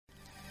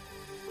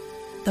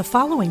The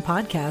following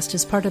podcast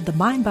is part of the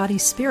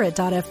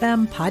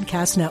MindBodySpirit.fm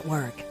podcast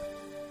network.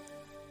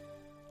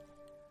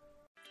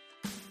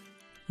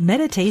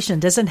 Meditation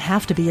doesn't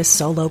have to be a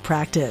solo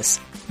practice.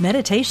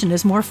 Meditation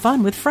is more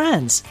fun with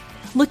friends.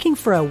 Looking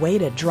for a way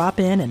to drop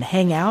in and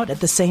hang out at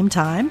the same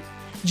time?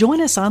 Join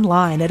us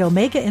online at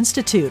Omega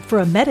Institute for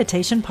a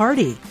meditation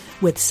party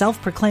with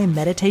self-proclaimed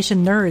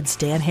meditation nerds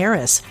Dan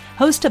Harris,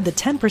 host of the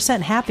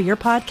 10% Happier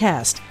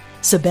podcast,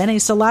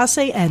 Sebene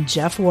Selassie, and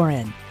Jeff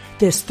Warren.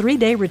 This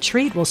 3-day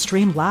retreat will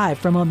stream live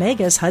from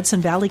Omega's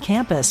Hudson Valley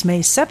campus May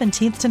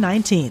 17th to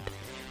 19th.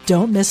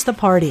 Don't miss the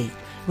party.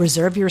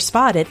 Reserve your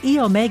spot at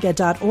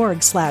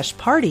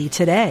eomega.org/party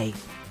today.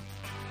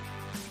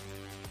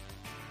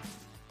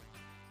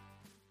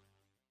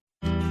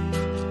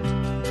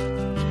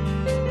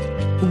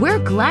 We're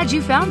glad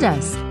you found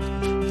us.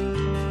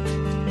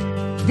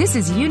 This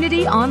is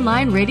Unity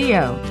Online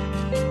Radio,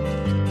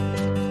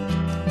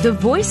 the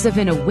voice of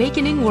an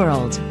awakening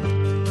world.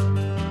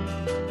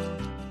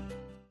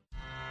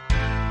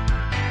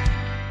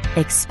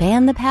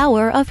 Expand the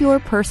power of your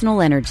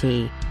personal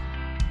energy.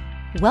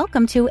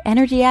 Welcome to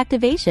Energy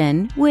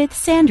Activation with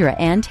Sandra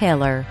Ann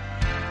Taylor.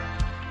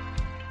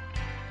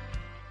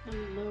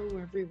 Hello,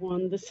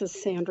 everyone. This is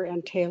Sandra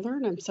Ann Taylor,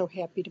 and I'm so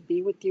happy to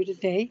be with you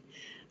today.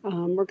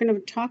 We're going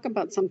to talk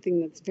about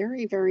something that's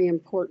very, very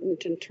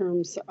important in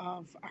terms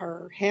of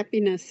our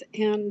happiness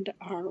and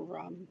our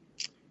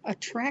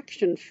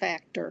attraction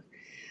factor.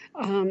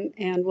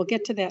 And we'll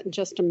get to that in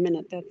just a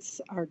minute.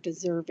 That's our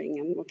deserving,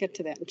 and we'll get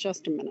to that in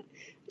just a minute.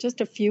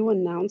 Just a few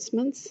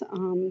announcements.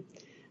 I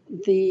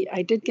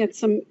did get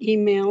some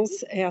emails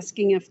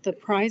asking if the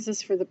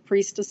prizes for the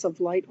Priestess of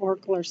Light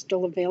Oracle are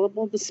still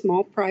available. The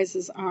small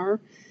prizes are.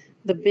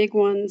 The big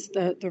ones,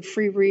 the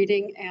free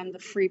reading and the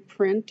free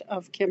print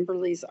of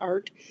Kimberly's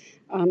art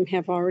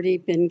have already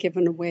been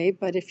given away.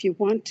 But if you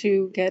want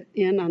to get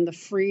in on the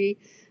free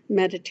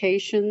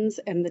meditations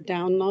and the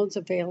downloads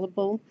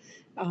available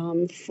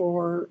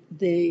for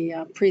the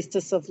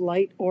Priestess of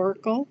Light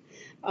Oracle,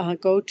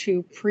 go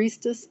to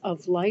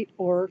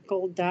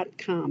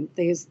priestessoflightoracle.com.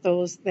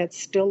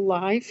 That's still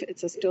live.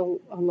 It's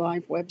still a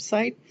live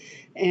website,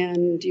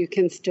 and you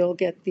can still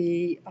get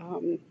the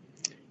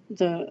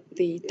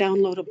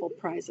downloadable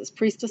prizes.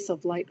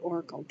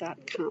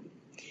 priestessoflightoracle.com.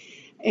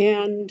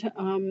 And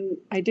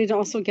I did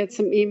also get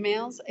some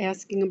emails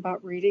asking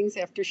about readings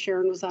after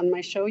Sharon was on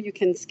my show. You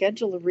can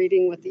schedule a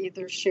reading with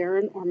either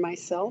Sharon or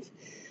myself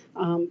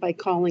by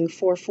calling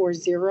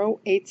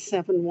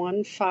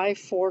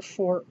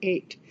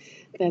 440-871-5448.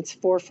 That's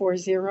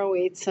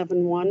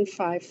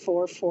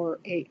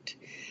 440-871-5448.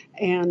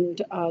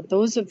 And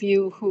those of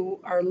you who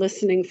are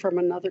listening from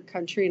another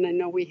country, and I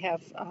know we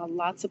have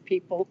lots of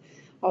people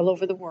all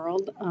over the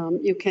world,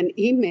 you can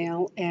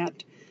email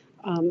at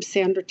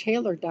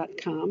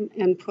sandrataylor.com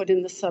and put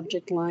in the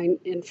subject line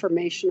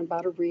information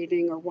about a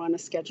reading or want to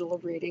schedule a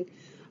reading.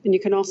 And you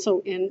can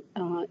also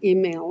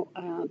email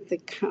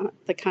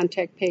the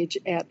contact page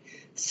at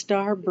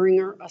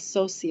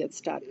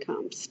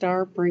starbringerassociates.com,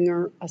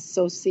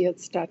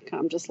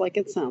 starbringerassociates.com, just like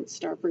it sounds,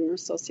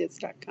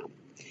 starbringerassociates.com.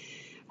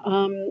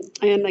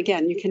 And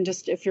again, you can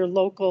just, if you're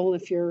local,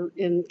 if you're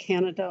in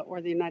Canada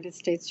or the United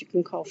States, you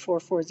can call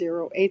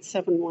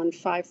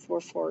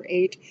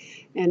 440-871-5448.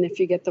 And if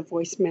you get the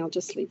voicemail,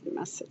 just leave a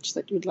message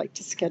that you'd like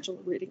to schedule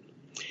a reading.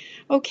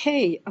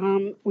 Okay,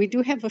 we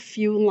do have a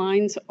few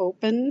lines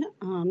open,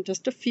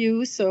 just a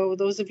few. So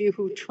those of you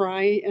who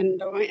try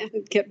and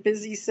get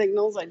busy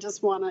signals, I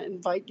just want to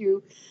invite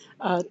you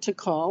to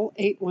call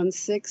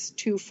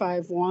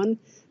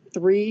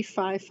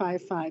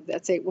 816-251-3555.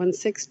 That's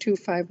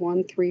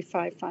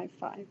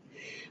 816-251-3555.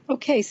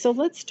 Okay, so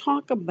let's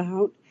talk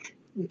about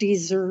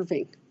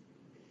deserving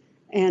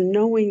and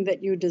knowing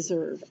that you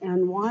deserve.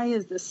 And why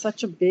is this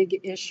such a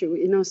big issue?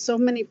 You know, so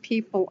many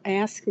people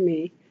ask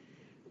me,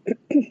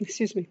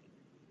 excuse me,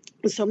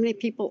 so many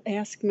people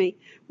ask me,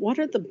 what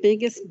are the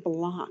biggest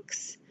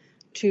blocks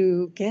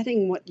to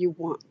getting what you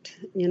want?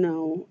 You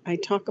know, I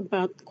talk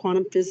about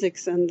quantum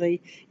physics and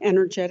the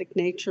energetic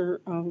nature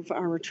of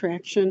our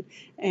attraction,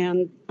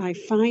 and I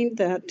find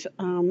that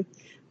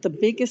the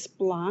biggest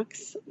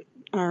blocks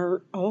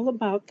are all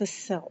about the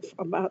self,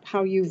 about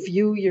how you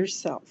view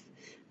yourself,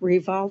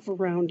 revolve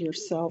around your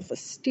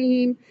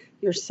self-esteem,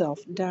 your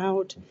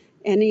self-doubt,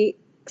 any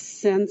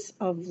sense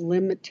of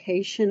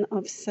limitation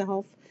of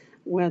self,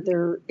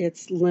 whether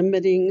it's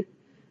limiting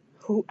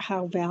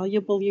how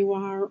valuable you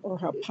are or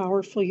how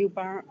powerful you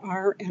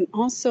are, and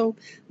also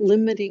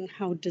limiting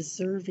how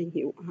deserving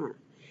you are.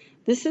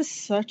 This is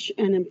such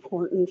an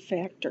important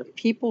factor.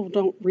 People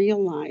don't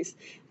realize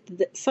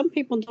that. Some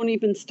people don't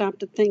even stop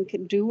to think,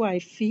 do I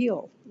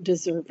feel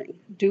deserving?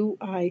 Do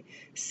I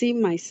see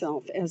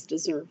myself as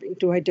deserving?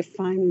 Do I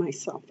define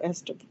myself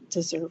as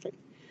deserving?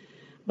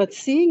 But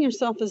seeing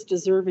yourself as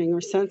deserving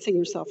or sensing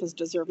yourself as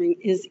deserving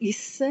is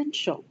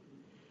essential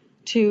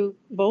to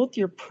both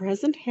your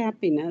present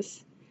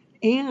happiness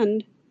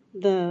and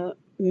the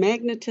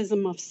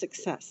magnetism of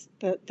success.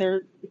 That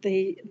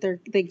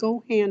they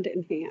go hand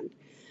in hand.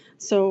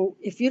 So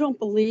if you don't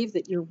believe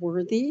that you're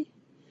worthy,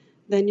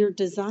 then your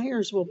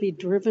desires will be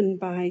driven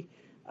by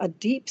a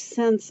deep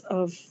sense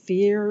of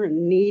fear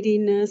and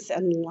neediness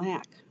and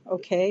lack,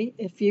 okay?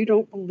 If you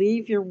don't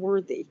believe you're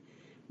worthy,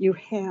 you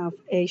have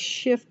a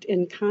shift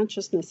in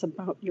consciousness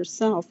about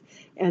yourself,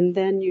 and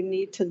then you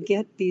need to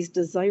get these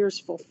desires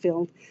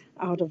fulfilled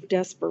out of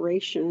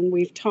desperation. And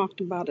we've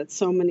talked about it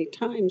so many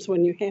times.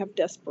 When you have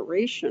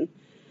desperation,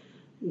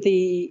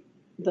 the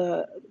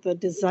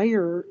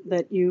desire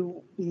that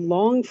you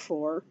long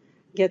for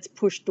gets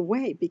pushed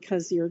away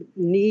because your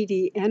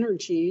needy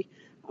energy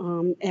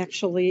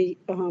actually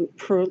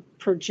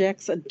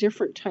projects a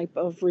different type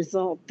of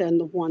result than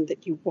the one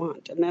that you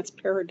want. And that's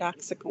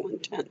paradoxical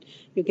intent.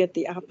 You get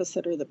the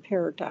opposite or the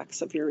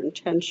paradox of your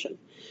intention.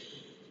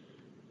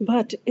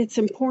 But it's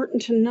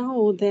important to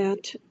know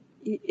that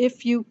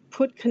if you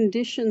put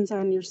conditions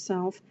on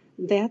yourself,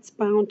 that's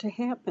bound to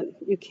happen.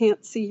 You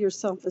can't see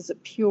yourself as a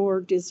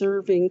pure,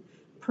 deserving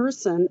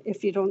person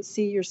if you don't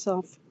see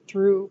yourself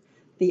through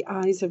the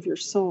eyes of your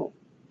soul.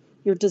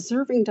 Your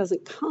deserving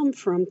doesn't come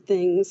from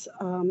things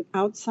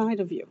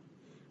outside of you,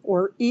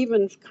 or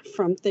even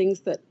from things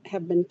that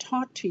have been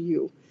taught to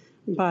you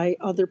by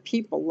other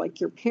people,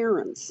 like your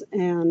parents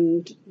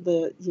and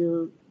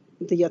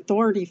the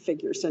authority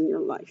figures in your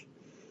life.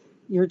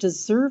 Your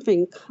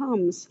deserving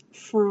comes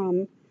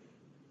from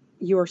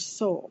your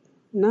soul,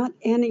 not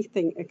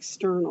anything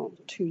external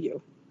to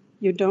you.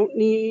 You don't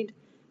need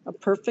a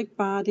perfect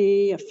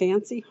body, a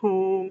fancy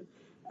home,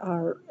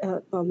 or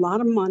a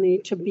lot of money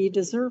to be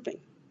deserving.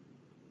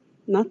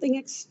 Nothing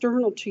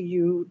external to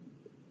you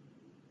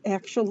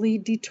actually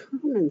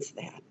determines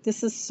that.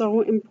 This is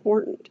so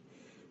important.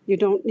 You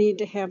don't need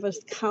to have a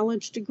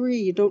college degree.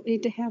 You don't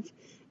need to have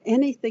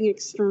anything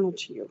external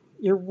to you.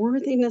 Your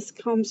worthiness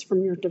comes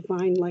from your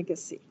divine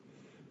legacy,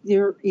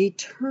 your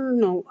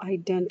eternal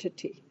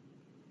identity.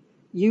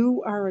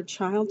 You are a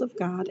child of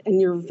God, and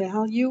your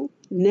value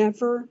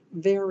never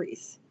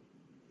varies.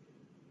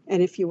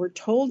 And if you were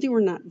told you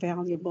were not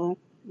valuable,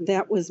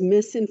 that was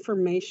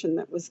misinformation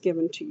that was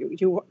given to you.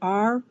 You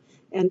are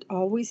and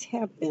always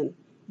have been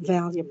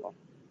valuable,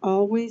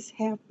 always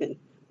have been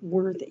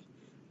worthy,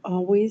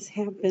 always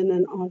have been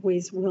and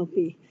always will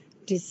be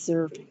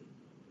deserving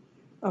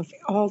of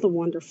all the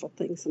wonderful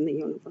things in the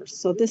universe.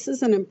 So this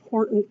is an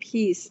important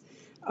piece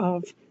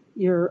of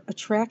your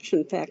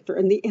attraction factor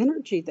and the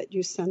energy that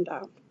you send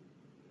out.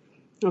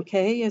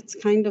 Okay, it's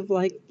kind of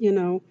like,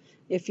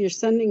 if you're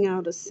sending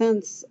out a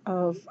sense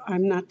of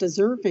I'm not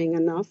deserving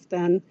enough,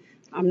 then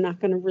I'm not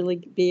going to really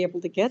be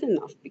able to get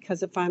enough,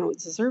 because if I don't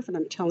deserve it,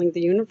 I'm telling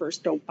the universe,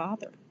 don't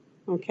bother.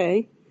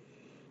 Okay?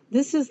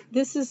 This is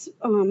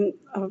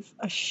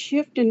a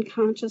shift in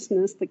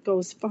consciousness that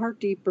goes far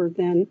deeper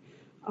than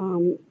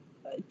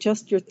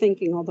just your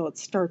thinking, although it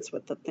starts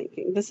with the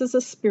thinking. This is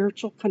a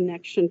spiritual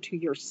connection to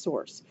your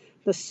source,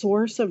 the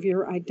source of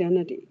your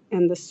identity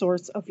and the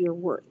source of your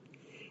worth.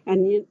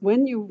 And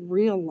when you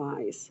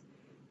realize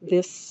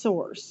this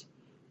source,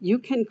 you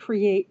can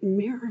create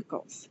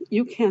miracles.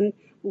 You can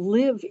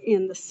live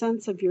in the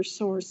sense of your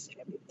source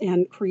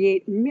and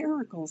create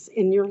miracles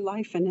in your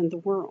life and in the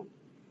world.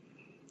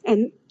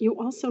 And you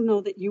also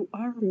know that you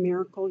are a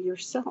miracle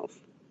yourself.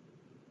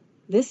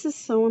 This is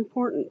so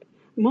important.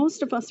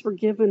 Most of us were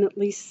given at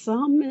least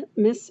some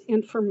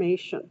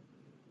misinformation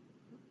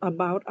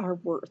about our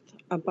worth,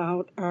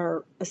 about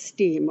our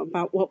esteem,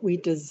 about what we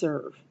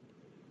deserve.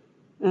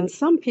 And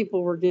some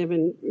people were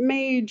given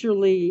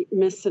majorly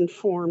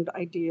misinformed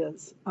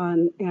ideas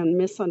and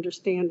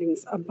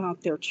misunderstandings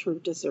about their true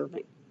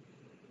deserving.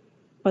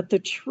 But the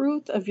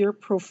truth of your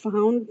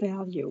profound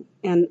value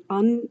and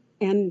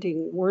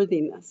unending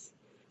worthiness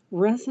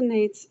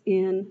resonates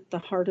in the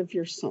heart of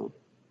your soul,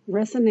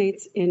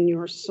 resonates in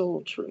your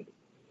soul truth.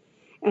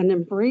 And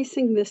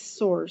embracing this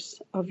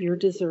source of your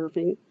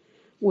deserving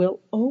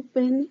will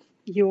open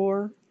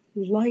your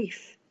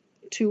life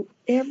to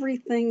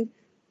everything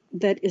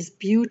that is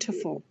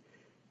beautiful,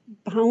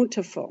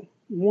 bountiful,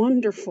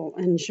 wonderful,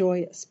 and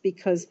joyous,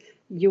 because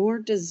your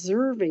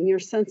deserving, your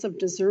sense of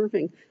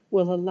deserving,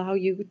 will allow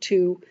you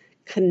to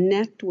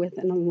connect with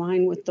and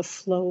align with the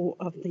flow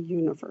of the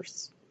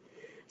universe.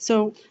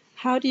 So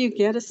how do you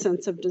get a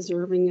sense of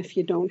deserving if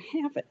you don't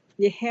have it?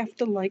 You have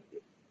to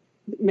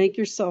make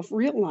yourself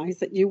realize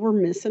that you were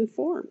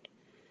misinformed.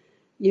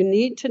 You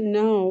need to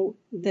know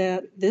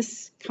that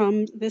this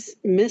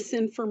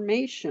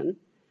misinformation,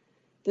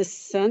 this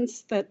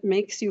sense that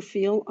makes you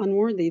feel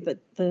unworthy, that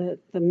the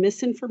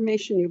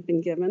misinformation you've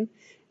been given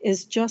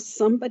is just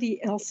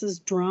somebody else's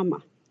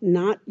drama,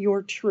 not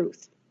your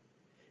truth.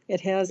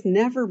 It has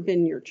never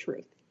been your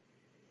truth.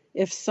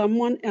 If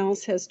someone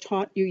else has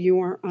taught you you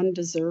are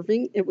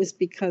undeserving, it was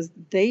because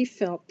they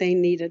felt they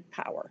needed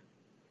power.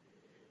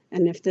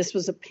 And if this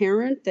was a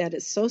parent, that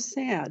is so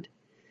sad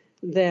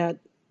that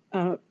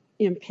a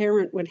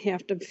parent would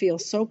have to feel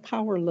so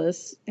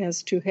powerless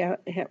as to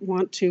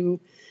want to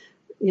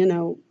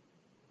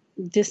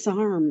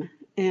disarm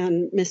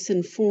and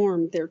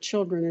misinform their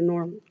children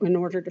in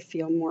order to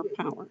feel more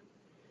power.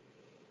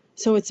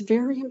 So it's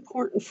very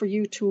important for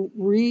you to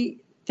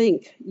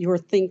rethink your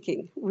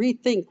thinking,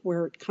 rethink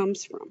where it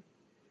comes from.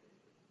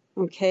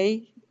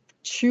 Okay?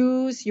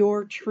 Choose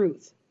your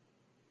truth.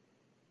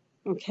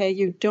 Okay?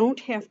 You don't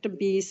have to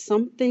be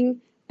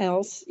something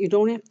else. You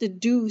don't have to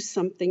do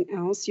something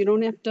else. You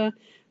don't have to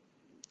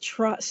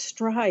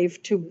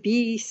strive to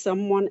be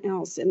someone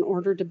else in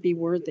order to be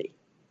worthy.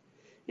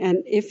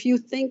 And if you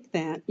think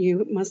that,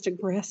 you must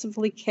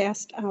aggressively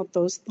cast out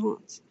those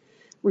thoughts.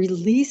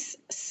 Release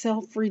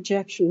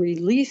self-rejection,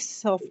 release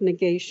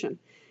self-negation,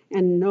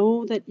 and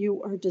know that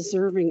you are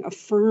deserving.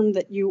 Affirm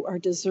that you are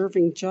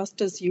deserving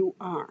just as you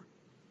are.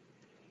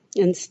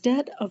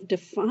 Instead of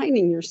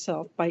defining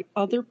yourself by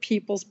other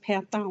people's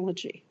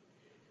pathology,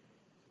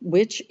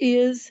 which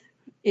is,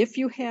 if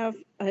you have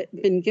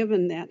been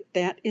given that,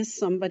 that is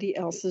somebody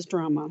else's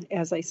drama,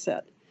 as I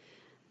said.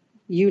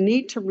 You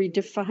need to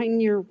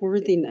redefine your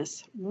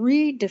worthiness.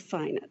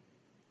 Redefine it.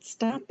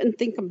 Stop and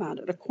think about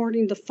it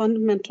according to the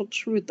fundamental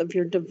truth of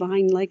your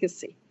divine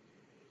legacy.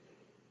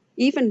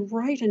 Even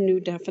write a new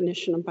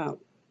definition about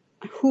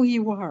who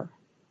you are.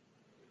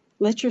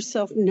 Let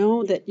yourself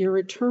know that your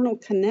eternal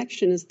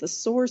connection is the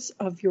source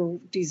of your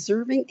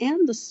deserving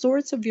and the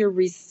source of your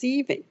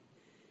receiving.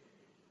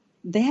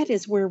 That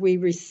is where we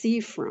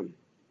receive from,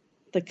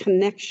 the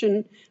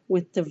connection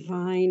with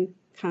divine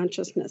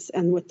consciousness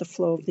and with the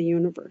flow of the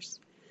universe.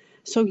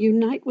 So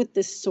unite with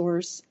this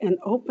source and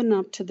open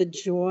up to the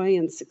joy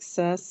and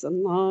success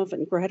and love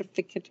and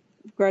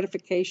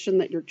gratification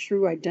that your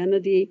true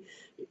identity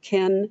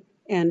can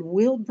and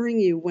will bring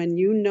you when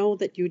you know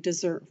that you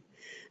deserve.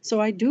 So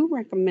I do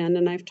recommend,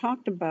 and I've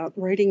talked about,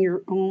 writing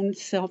your own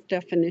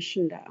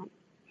self-definition down.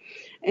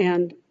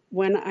 And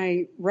when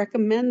I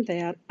recommend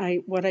that,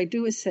 what I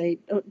do is say,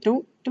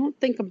 don't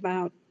think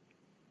about,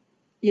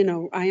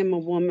 I am a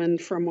woman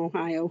from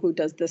Ohio who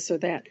does this or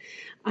that.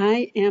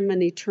 I am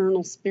an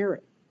eternal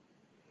spirit.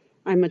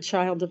 I'm a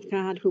child of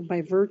God who,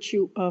 by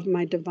virtue of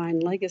my divine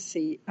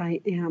legacy,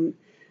 I am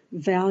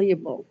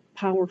valuable,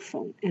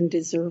 powerful, and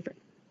deserving.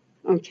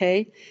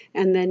 Okay?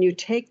 And then you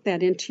take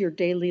that into your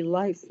daily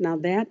life. Now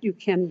that you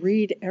can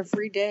read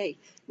every day.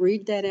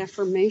 Read that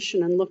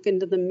affirmation and look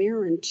into the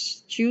mirror and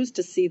choose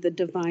to see the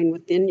divine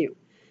within you,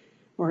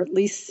 or at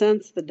least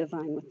sense the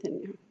divine within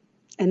you.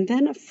 And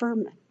then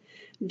affirm it.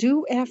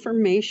 Do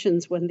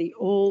affirmations when the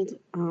old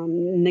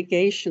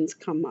negations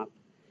come up.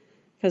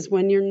 Because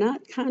when you're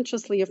not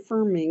consciously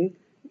affirming,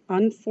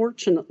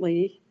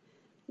 unfortunately,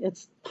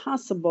 it's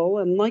possible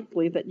and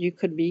likely that you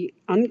could be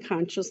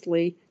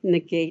unconsciously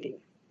negating.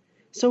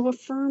 So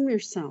affirm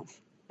yourself,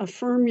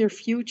 affirm your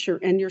future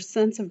and your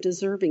sense of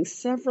deserving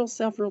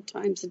several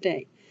times a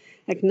day.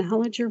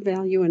 Acknowledge your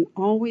value and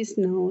always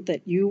know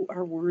that you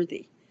are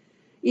worthy.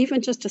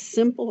 Even just a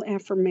simple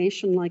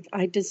affirmation like,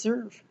 I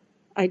deserve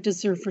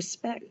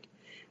respect.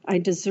 I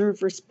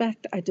deserve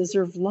respect. I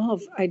deserve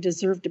love. I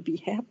deserve to be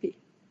happy.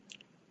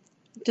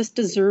 Just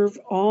deserve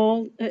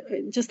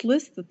just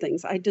list the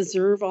things. I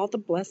deserve all the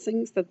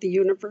blessings that the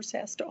universe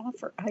has to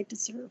offer. I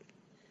deserve.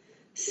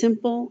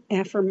 Simple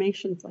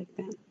affirmations like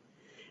that.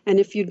 And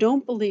if you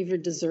don't believe you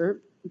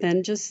deserve,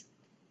 then just,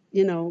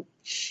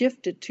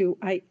 shift it to,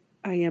 I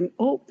am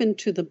open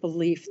to the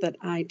belief that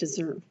I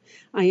deserve.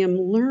 I am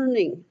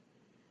learning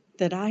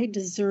that I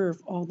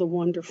deserve all the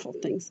wonderful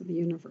things of the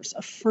universe.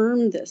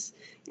 Affirm this.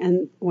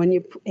 And when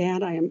you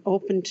add, I am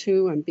open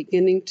to, I'm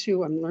beginning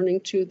to, I'm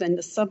learning to, then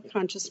the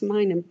subconscious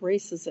mind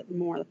embraces it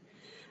more.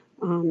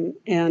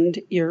 And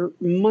you're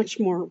much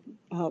more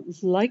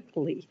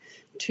likely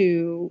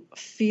to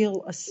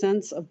feel a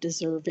sense of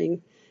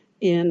deserving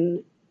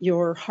in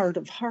your heart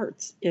of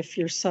hearts if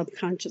your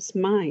subconscious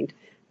mind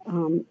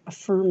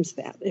affirms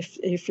that,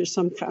 if your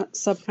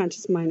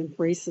subconscious mind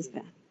embraces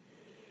that.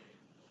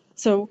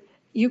 So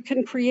you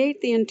can create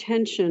the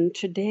intention,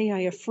 today I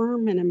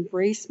affirm and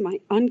embrace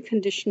my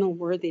unconditional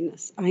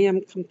worthiness. I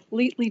am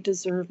completely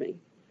deserving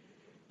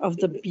of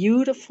the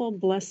beautiful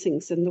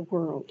blessings in the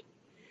world.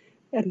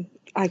 And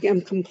I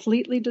am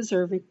completely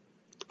deserving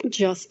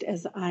just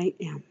as I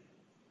am.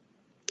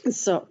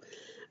 So,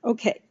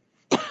 okay,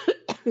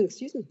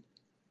 excuse me.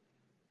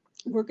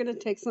 We're going to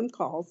take some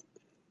calls,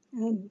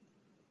 and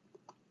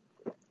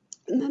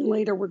then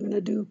later we're going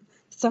to do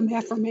some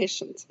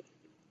affirmations.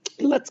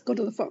 Let's go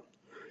to the phone.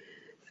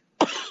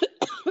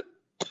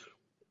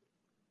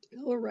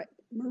 All right,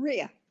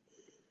 Maria.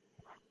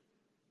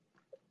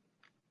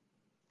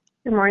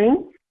 Good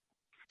morning.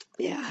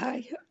 Yeah,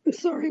 hi. I'm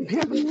sorry, I'm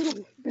having a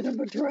little bit of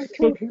a dry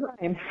throat here.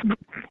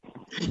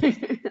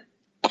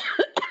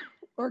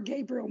 Or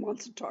Gabriel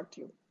wants to talk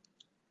to you.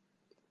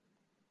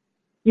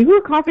 You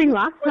were coughing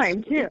last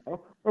time, too.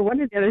 Or one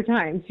of the other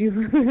times. You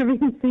were having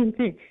the same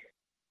thing.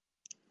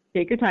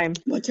 Take your time.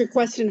 What's your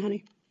question,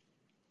 honey?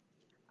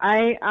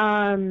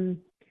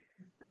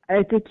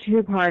 It's a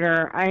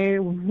two-parter. I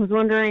was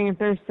wondering if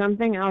there's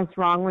something else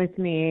wrong with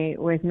me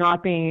with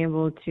not being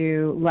able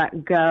to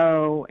let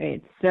go.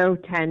 It's so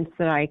tense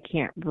that I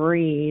can't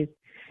breathe.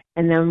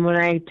 And then when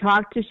I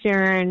talked to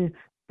Sharon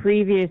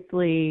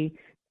previously,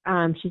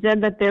 she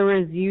said that there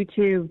was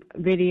YouTube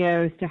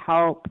videos to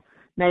help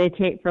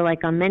meditate for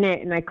like a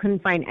minute, and I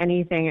couldn't find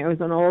anything. It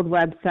was an older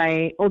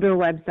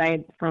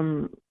website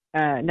from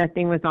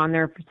nothing was on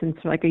there since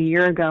like a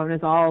year ago, and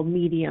it's all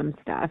medium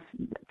stuff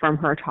from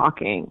her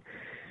talking.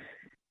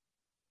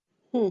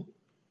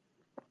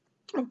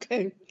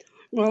 Okay.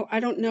 Well, I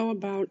don't know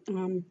about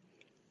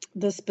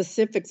the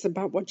specifics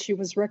about what she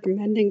was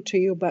recommending to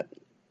you, but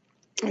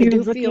I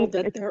do feel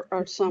that there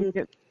are some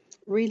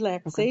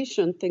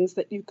relaxation things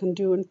that you can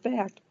do. In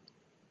fact,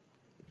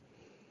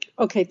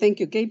 okay, thank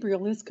you.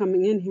 Gabriel is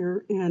coming in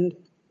here, and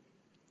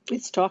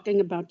it's talking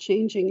about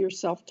changing your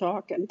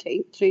self-talk and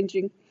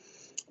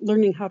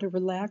learning how to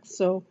relax.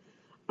 So,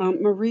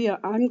 Maria,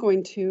 I'm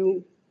going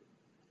to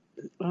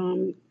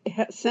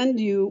send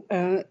you,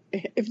 I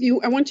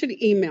want you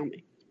to email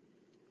me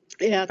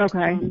at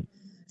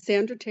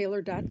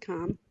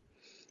sandrataylor.com,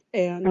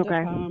 and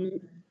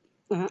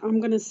I'm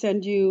going to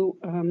send you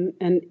an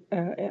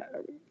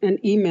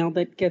email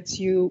that gets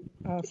you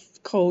a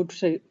code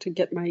to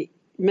get my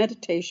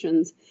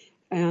meditations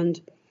and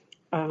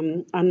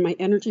on my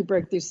Energy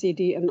Breakthrough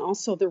CD, and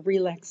also the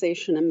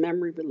relaxation and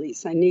memory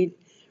release.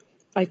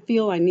 I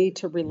feel I need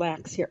to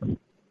relax here.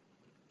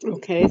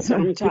 Okay, so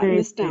I'm jotting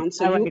this down.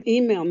 So you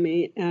email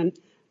me and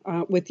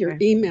with your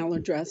email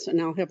address,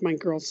 and I'll have my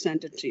girl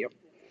send it to you.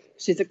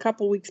 She's a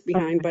couple weeks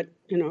behind, but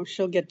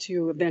she'll get to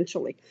you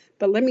eventually.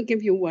 But let me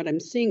give you what I'm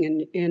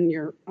seeing in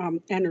your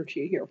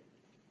energy here.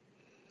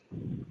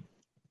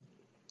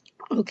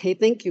 Okay,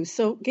 thank you.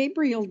 So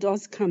Gabriel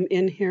does come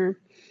in here,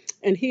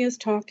 and he is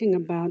talking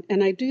about,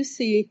 and I do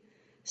see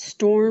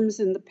storms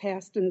in the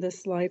past in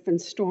this life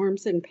and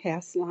storms in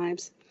past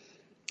lives.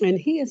 And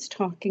he is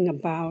talking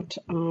about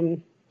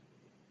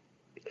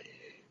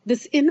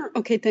this inner,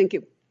 okay, thank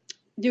you.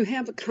 You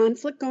have a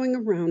conflict going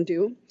around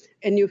you,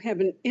 and you have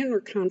an inner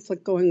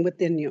conflict going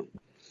within you.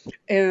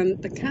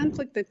 And the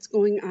conflict that's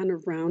going on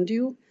around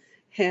you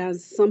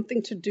has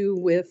something to do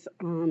with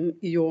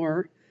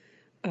your,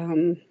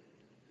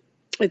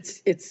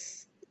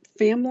 it's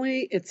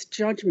family, it's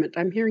judgment.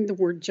 I'm hearing the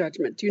word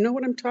judgment. Do you know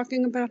what I'm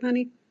talking about,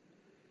 honey?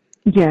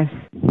 Yes.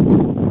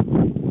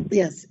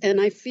 Yes,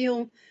 and I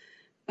feel,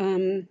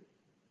 honey,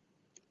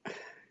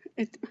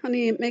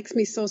 it makes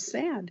me so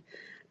sad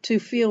to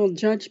feel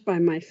judged by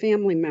my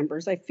family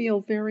members. I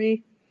feel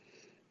very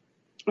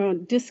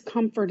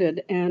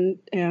discomforted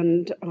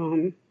and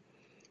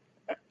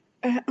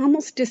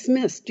almost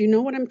dismissed. Do you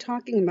know what I'm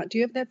talking about? Do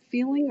you have that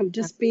feeling of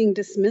just being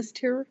dismissed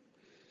here?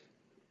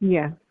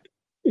 Yeah.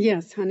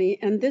 Yes, honey.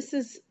 And this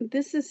is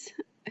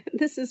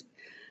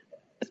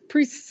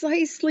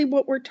precisely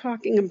what we're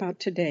talking about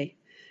today.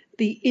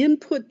 The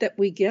input that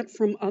we get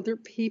from other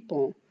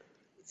people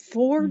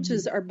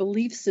forges our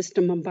belief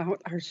system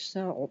about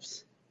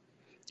ourselves.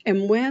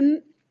 And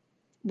when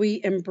we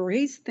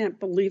embrace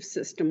that belief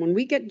system, when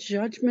we get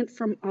judgment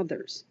from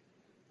others,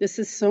 this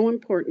is so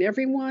important.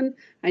 Everyone,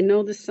 I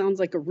know this sounds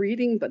like a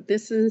reading, but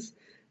this is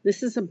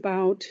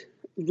about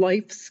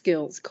life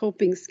skills,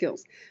 coping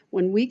skills.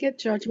 When we get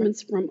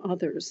judgments from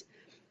others,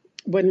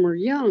 when we're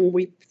young,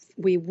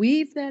 we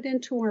weave that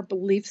into our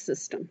belief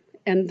system.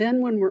 And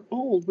then when we're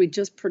old, we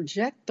just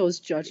project those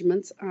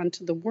judgments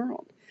onto the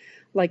world.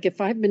 Like if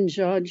I've been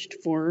judged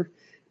for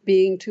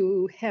being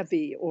too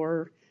heavy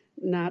or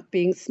not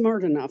being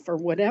smart enough or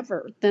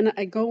whatever, then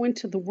I go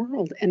into the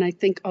world and I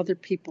think other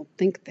people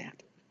think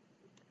that.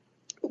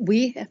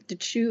 We have to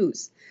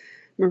choose.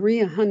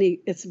 Maria,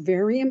 honey, it's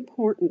very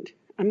important.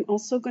 I'm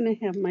also going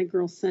to have my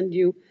girl send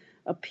you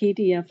a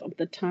PDF of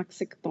the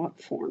toxic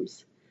thought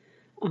forms.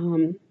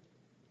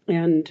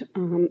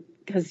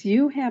 Because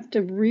you have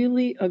to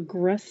really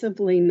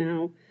aggressively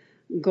now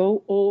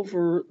go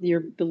over your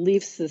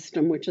belief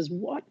system, which is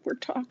what we're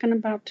talking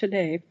about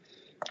today,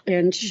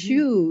 and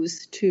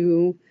choose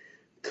to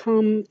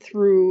come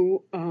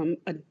through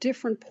a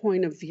different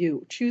point of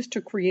view. Choose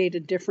to create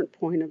a different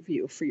point of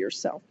view for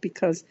yourself,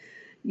 because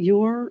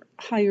your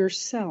higher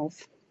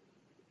self,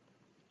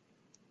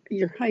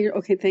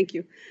 okay, thank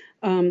you.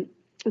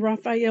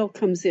 Raphael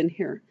comes in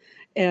here,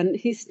 and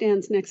he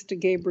stands next to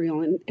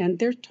Gabriel, and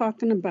they're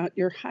talking about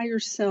your higher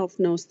self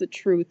knows the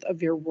truth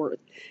of your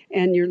worth,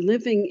 and you're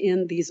living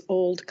in these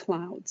old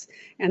clouds,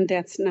 and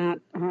that's not,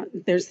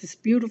 there's this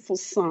beautiful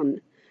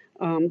sun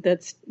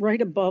that's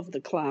right above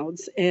the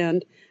clouds,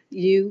 and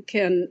you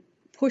can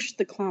push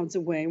the clouds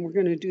away, and we're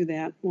going to do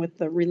that with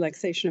the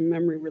relaxation and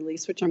memory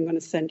release, which I'm going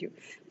to send you.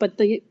 But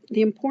the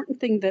important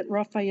thing that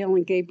Raphael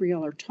and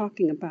Gabriel are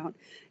talking about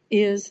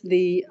is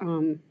the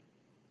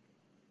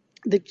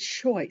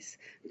choice,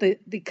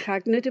 the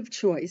cognitive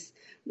choice.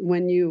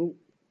 When you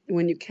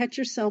catch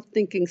yourself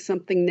thinking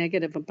something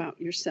negative about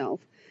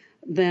yourself,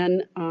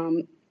 then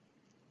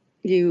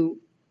you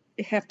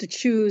have to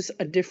choose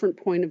a different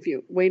point of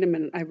view. Wait a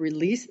minute, I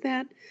released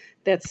that.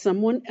 That's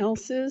someone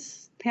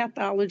else's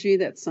pathology.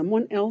 That's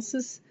someone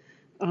else's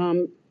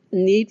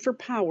need for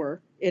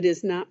power. It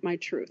is not my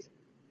truth.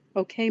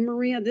 Okay,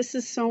 Maria, this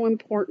is so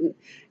important.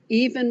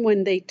 Even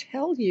when they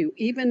tell you,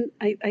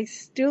 I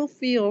still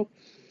feel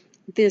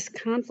this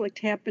conflict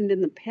happened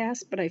in the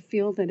past, but I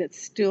feel that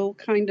it's still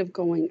kind of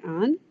going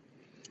on.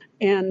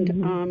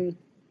 And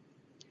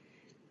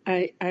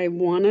I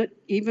want it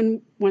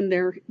even when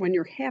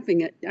you're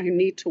having it. I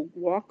need to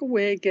walk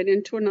away, get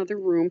into another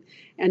room,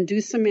 and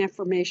do some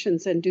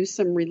affirmations and do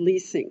some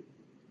releasing.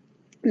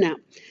 Now,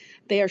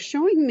 they are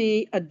showing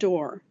me a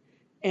door,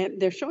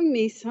 and they're showing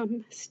me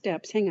some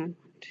steps. Hang on,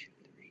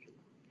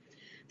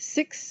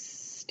 6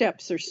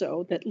 steps or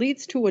so that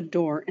leads to a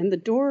door, and the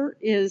door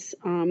is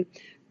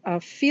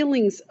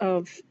feelings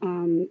of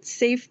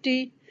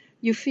safety.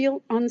 You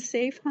feel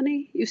unsafe,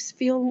 honey? You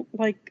feel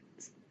like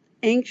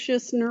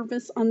anxious,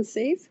 nervous,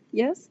 unsafe?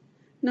 Yes?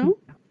 No?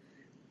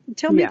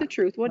 Tell me Yeah. the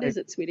truth. What is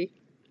it, sweetie?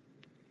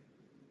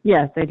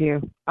 Yes, I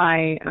do.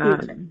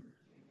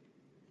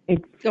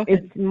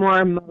 It's more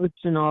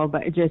emotional,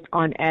 but just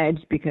on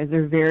edge because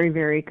they're very,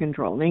 very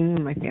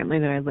controlling, my family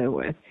that I live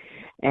with.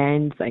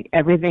 And it's like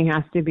everything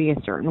has to be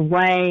a certain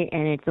way,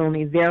 and it's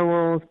only their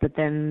rules, but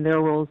then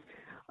their rules,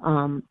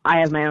 I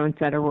have my own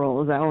set of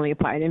rules that only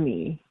apply to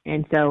me.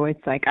 And so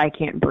it's like I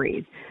can't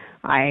breathe.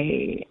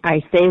 I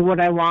say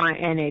what I want,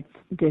 and it's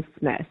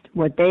dismissed.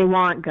 What they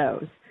want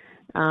goes.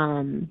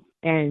 I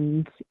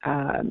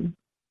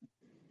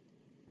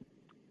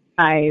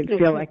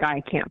feel like I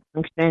can't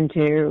function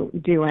to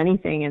do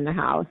anything in the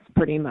house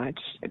pretty much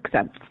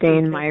except stay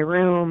in my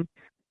room,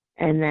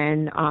 and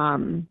then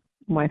I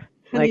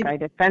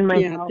defend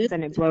myself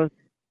and it blows,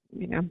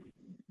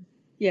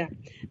 Yeah,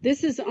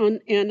 this is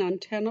an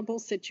untenable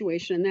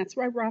situation, and that's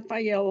why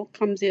Raphael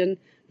comes in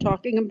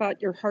talking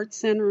about your heart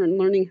center and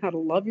learning how to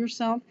love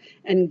yourself.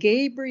 And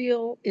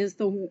Gabriel is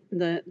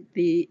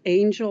the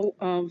angel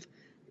of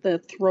the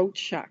throat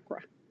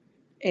chakra.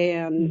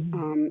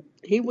 And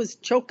he was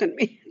choking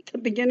me at the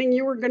beginning.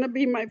 You were going to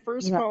be my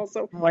first call.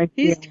 So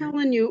he's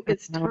telling you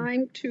it's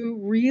time to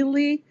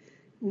really,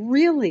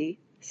 really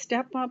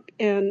step up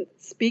and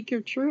speak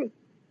your truth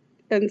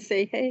and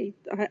say, hey,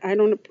 I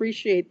don't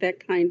appreciate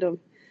that kind of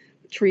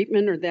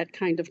treatment or that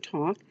kind of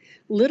talk.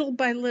 Little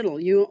by little,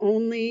 you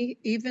only,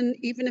 even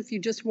if you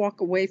just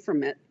walk away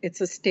from it,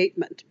 it's a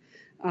statement.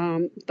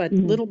 But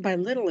little by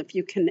little, if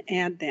you can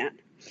add that.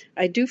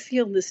 I do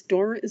feel this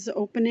door is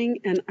opening,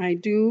 and I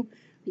do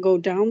go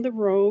down the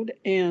road,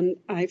 and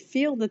I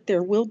feel that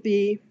there will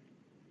be,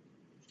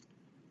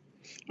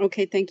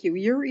 okay, thank you.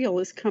 Uriel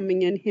is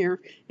coming in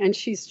here, and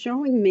she's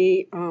showing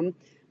me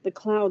the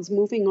clouds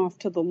moving off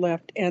to the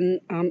left, and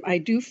I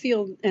do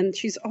feel, and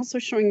she's also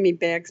showing me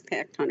bags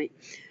packed, honey.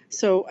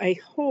 So I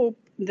hope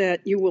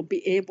that you will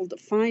be able to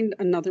find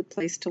another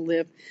place to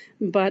live.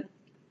 But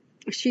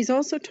she's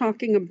also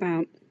talking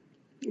about,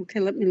 okay,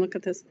 let me look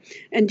at this.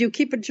 And do you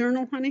keep a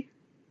journal, honey?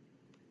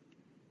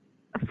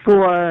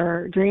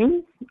 For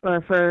dreams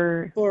or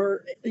for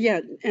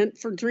and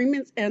for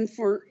dreams and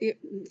for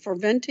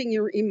venting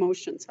your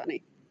emotions,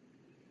 honey.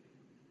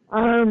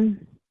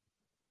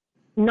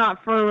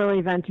 Not for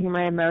really venting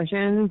my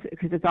emotions,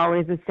 because it's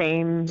always the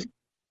same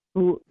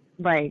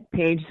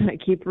page that I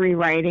keep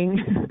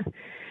rewriting.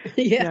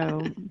 Yeah.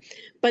 So.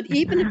 But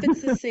even if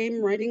it's the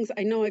same writings,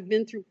 I know I've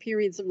been through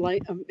periods of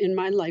life in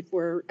my life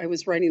where I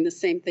was writing the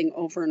same thing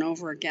over and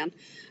over again.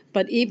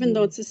 But even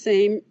though it's the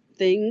same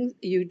thing,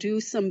 you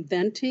do some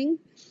venting,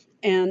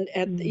 and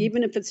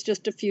even if it's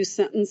just a few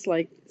sentences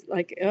like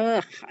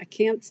ugh, I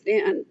can't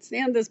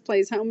stand this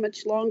place. How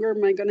much longer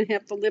am I going to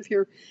have to live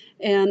here?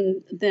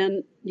 And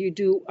then you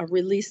do a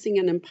releasing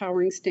and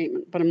empowering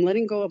statement. But I'm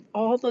letting go of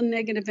all the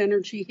negative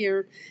energy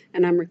here,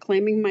 and I'm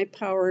reclaiming my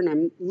power, and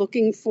I'm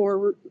looking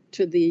forward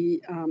to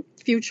the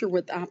future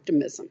with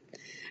optimism.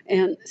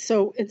 And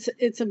so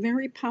it's a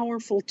very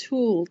powerful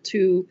tool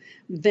to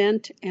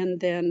vent and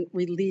then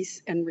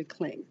release and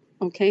reclaim.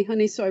 Okay,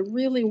 honey, so I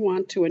really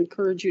want to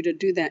encourage you to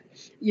do that.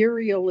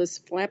 Uriel is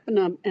flapping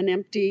up an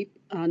empty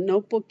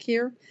notebook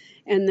here,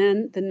 and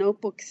then the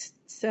notebook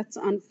sets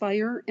on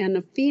fire and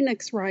a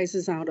phoenix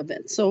rises out of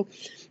it. So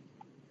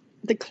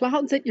the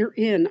clouds that you're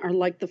in are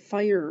like the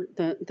fire,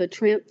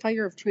 the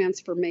fire of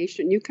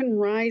transformation. You can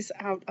rise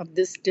out of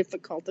this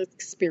difficult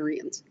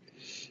experience.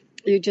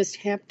 You just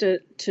have to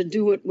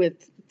do it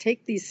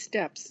take these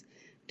steps,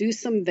 do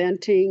some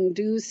venting,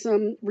 do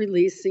some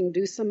releasing,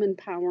 do some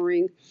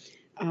empowering,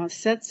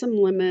 set some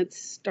limits,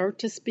 start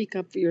to speak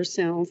up for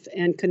yourself,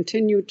 and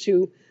continue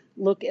to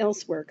look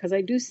elsewhere. Because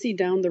I do see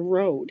down the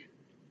road,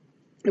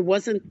 it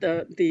wasn't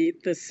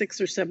the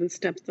 6 or 7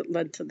 steps that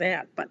led to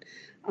that, but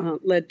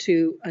led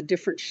to a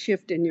different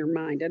shift in your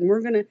mind. And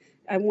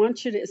I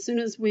want you to, as soon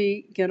as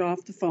we get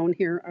off the phone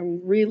here, I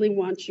really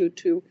want you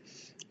to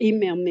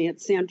email me at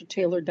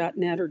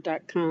sandrataylor.net or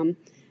 .com,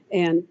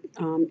 and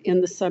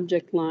in the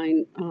subject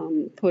line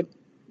put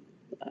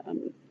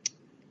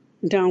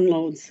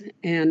downloads,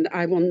 and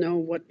I will know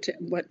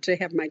what to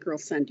have my girl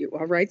send you.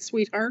 All right,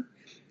 sweetheart?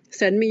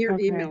 Send me your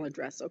email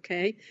address,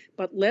 okay?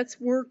 But let's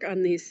work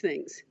on these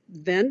things.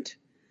 Vent,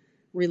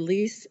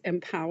 release,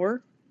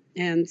 empower,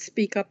 and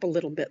speak up a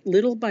little bit,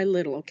 little by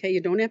little, okay?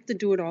 You don't have to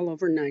do it all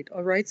overnight.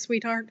 All right,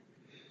 sweetheart?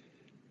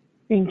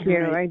 Thank you.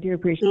 Right. I do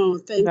appreciate it. Oh,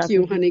 thank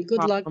you, honey.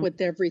 Good luck with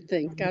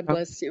everything. God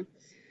bless you.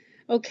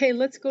 Okay,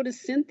 let's go to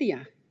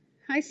Cynthia.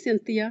 Hi,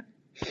 Cynthia.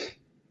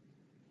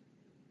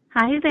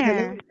 Hi there.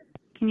 Hello.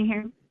 Can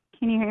you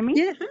hear me?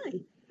 Yeah,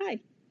 hi.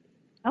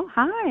 Oh,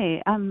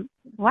 hi.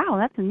 Wow,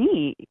 that's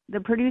neat. The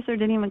producer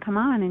didn't even come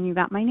on, and you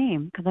got my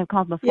name because I've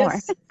called before.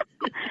 Yes.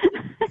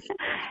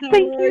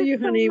 Thank How are you you,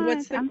 so honey?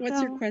 much. I'm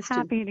What's your so question?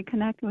 happy to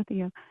connect with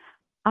you.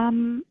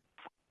 Um,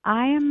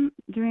 I am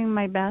doing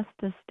my best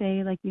to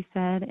stay, like you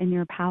said, in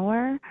your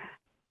power,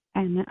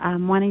 and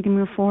wanting to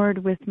move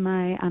forward with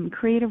my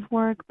creative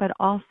work, but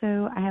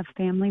also I have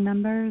family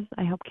members.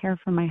 I help care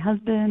for my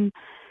husband,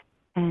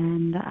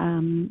 and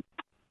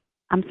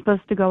I'm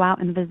supposed to go out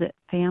and visit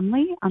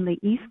family on the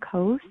East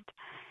Coast,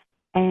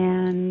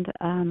 and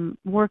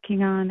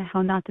working on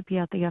how not to be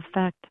at the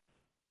effect.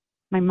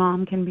 My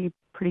mom can be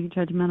pretty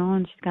judgmental,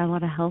 and she's got a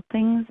lot of health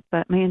things,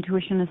 but my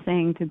intuition is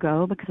saying to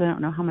go because I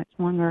don't know how much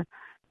longer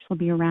she'll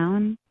be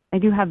around. I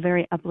do have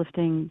very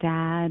uplifting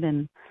dad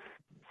and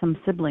some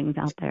siblings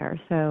out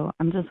there, so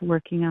I'm just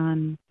working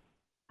on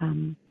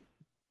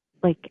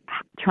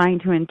trying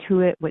to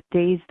intuit what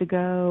days to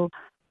go,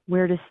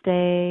 where to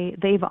stay.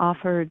 They've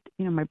offered,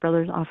 my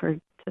brother's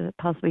offered to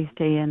possibly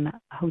stay in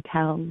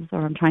hotels,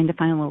 or I'm trying to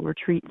find a little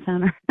retreat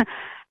center.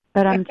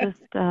 But I'm just,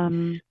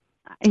 I'm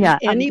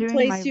Any doing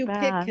place my you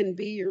pick best. can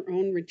be your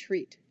own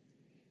retreat.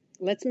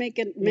 Let's make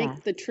Yes.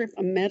 the trip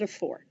a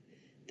metaphor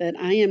that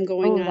I am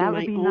going Oh, on that would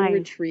my be own nice.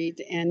 retreat,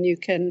 and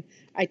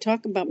I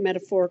talk about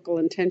metaphorical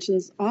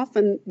intentions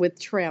often with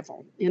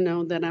travel,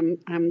 that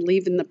I'm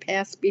leaving the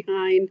past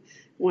behind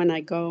when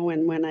I go,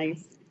 and when I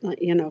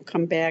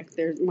come back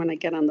there, when I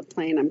get on the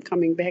plane, I'm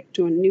coming back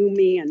to a new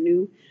me, a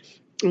new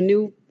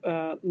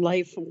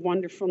life, a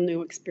wonderful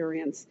new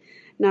experience.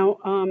 Now,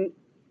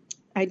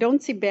 I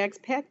don't see bags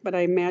packed, but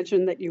I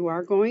imagine that you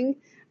are going.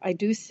 I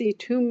do see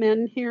two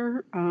men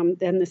here.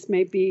 Then this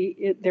may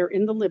be, they're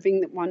in the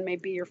living, that one may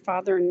be your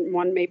father and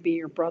one may be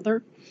your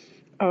brother.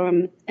 Oh,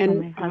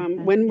 my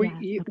husband. When Yeah.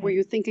 were Okay.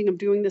 you thinking of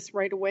doing this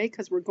right away?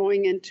 Because we're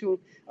going into,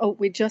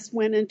 we just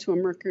went into a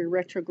Mercury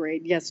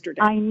retrograde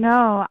yesterday. I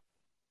know.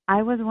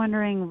 I was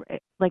wondering,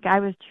 I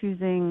was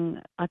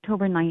choosing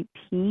October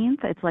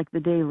 19th. It's like the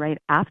day right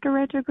after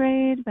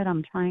retrograde, but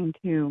I'm trying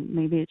to,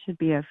 maybe it should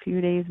be a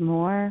few days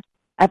more.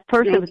 At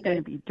first, it was going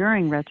Okay. to be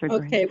during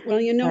retrograde, Okay.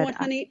 Well, you know but what,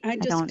 honey? I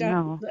don't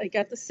know. I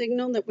got the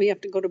signal that we have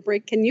to go to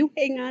break. Can you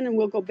hang on and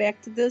we'll go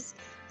back to this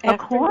Of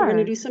after? We're going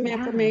to course. do some Yeah.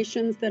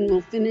 affirmations, then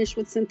we'll finish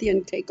with Cynthia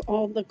and take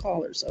all the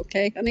callers.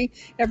 Okay, honey?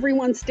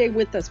 Everyone stay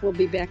with us. We'll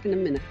be back in a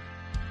minute.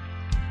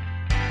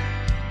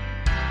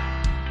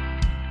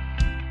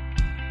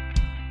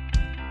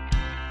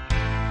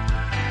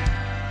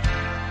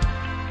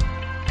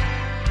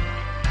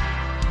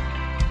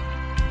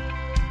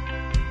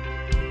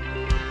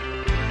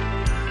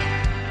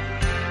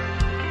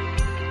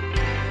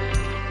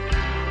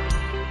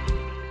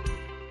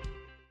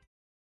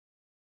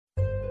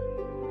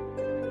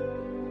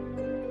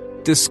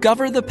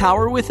 Discover the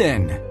power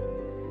within.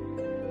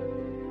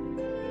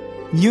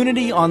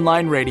 Unity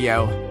Online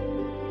Radio.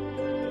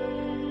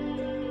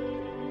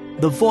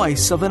 The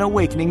voice of an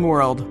awakening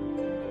world.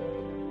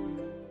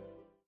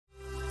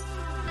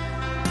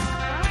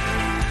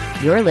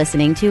 You're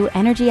listening to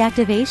Energy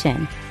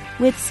Activation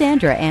with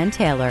Sandra Ann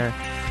Taylor.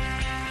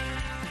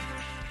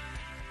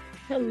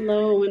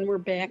 Hello, and we're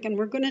back, and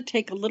we're going to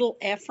take a little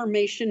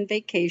affirmation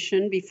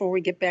vacation before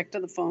we get back to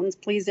the phones.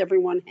 Please,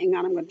 everyone, hang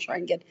on. I'm going to try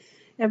and get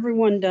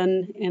everyone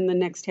done in the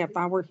next half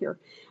hour here.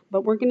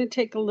 But we're going to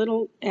take a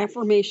little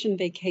affirmation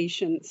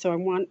vacation. So I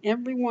want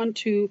everyone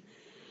to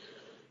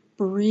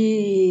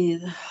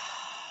breathe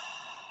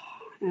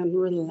and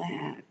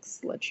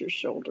relax. Let your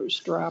shoulders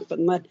drop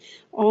and let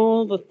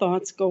all the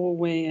thoughts go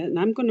away. And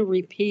I'm going to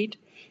repeat.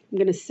 I'm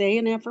going to say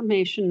an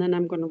affirmation, then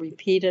I'm going to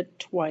repeat it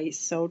twice.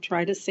 So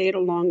try to say it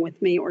along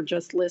with me or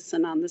just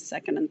listen on the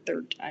second and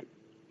third time.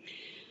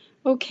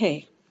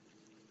 Okay,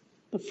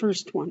 the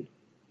first one.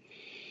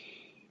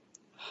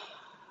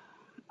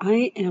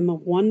 I am a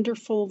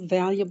wonderful,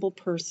 valuable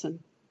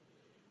person.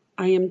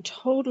 I am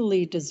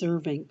totally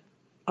deserving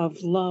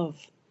of love,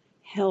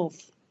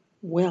 health,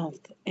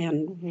 wealth,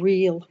 and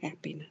real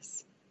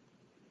happiness.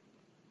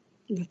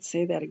 Let's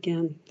say that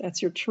again.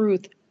 That's your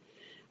truth.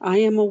 I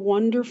am a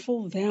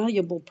wonderful,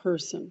 valuable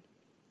person.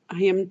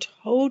 I am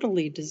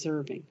totally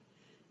deserving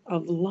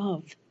of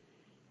love,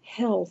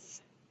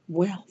 health,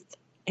 wealth,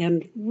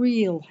 and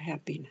real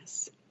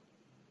happiness.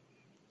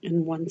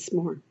 And once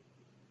more.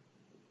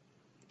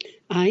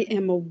 I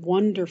am a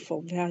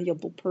wonderful,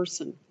 valuable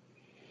person.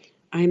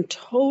 I am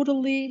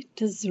totally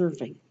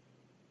deserving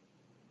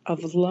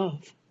of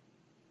love,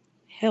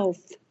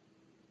 health,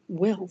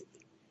 wealth,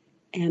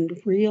 and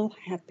real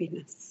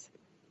happiness.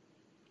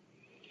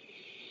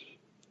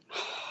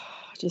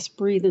 Just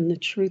breathe in the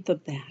truth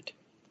of that.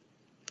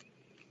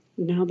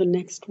 Now the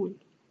next one.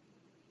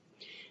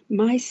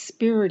 My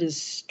spirit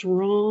is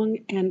strong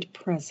and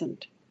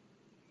present.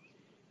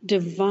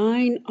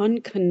 Divine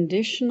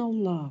unconditional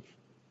love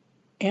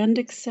and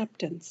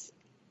acceptance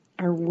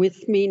are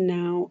with me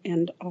now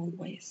and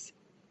always.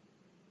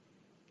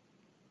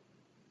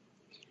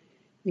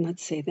 And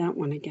let's say that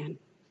one again.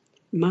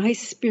 My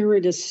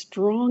spirit is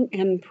strong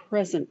and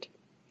present.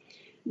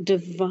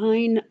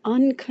 Divine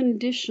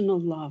unconditional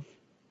love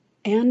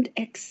and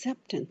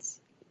acceptance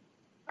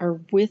are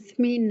with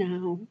me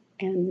now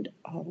and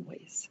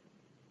always.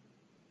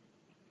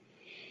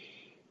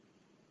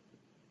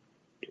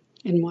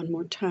 And one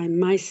more time.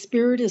 My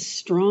spirit is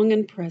strong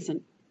and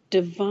present.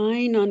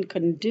 Divine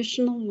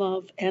unconditional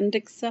love and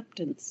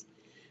acceptance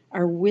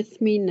are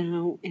with me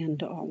now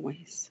and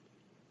always.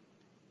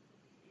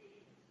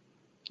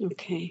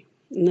 Okay,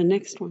 and the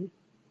next one.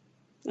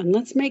 And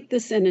let's make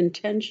this an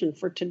intention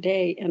for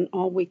today and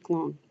all week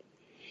long.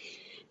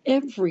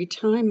 Every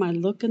time I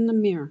look in the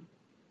mirror,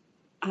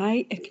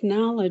 I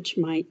acknowledge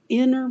my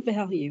inner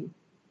value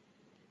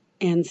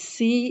and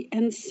see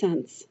and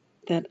sense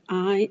that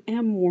I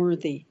am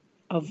worthy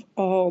of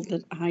all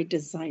that I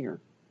desire.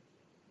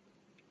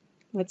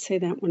 Let's say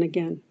that one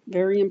again.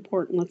 Very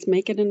important. Let's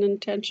make it an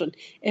intention.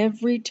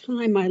 Every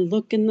time I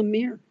look in the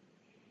mirror,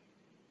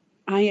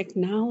 I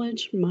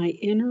acknowledge my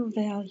inner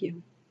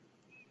value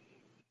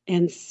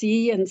and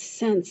see and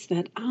sense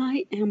that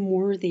I am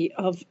worthy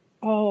of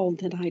all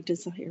that I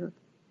desire.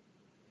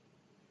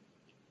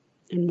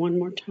 And one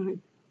more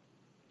time.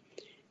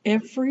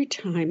 Every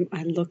time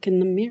I look in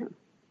the mirror,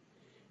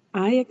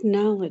 I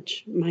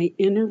acknowledge my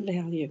inner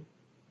value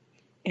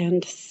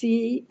and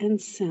see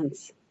and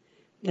sense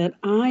that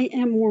I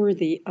am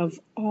worthy of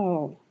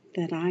all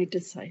that I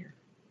desire.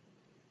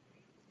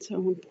 So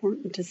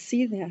important to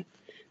see that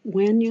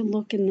when you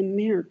look in the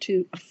mirror,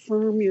 to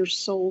affirm your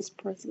soul's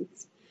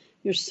presence,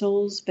 your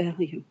soul's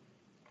value,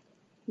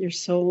 your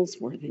soul's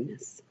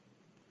worthiness.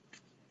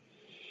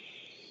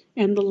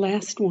 And the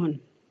last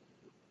one.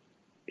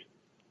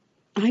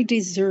 I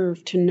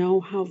deserve to know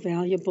how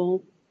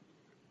valuable,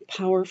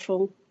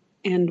 powerful,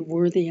 and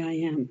worthy I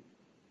am.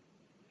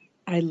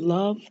 I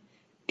love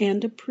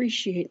and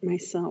appreciate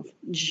myself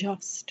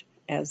just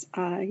as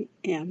I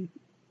am.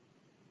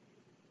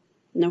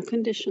 No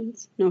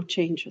conditions, no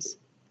changes.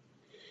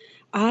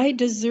 I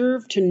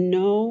deserve to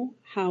know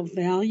how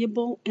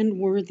valuable and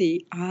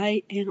worthy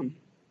I am.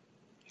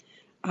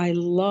 I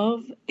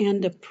love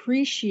and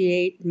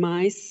appreciate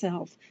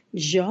myself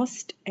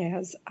just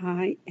as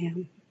I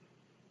am.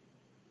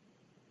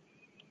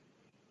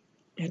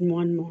 And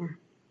one more.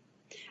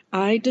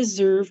 I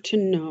deserve to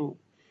know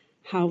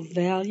how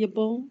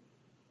valuable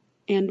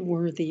and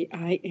worthy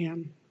I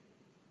am.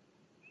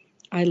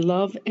 I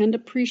love and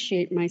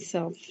appreciate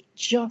myself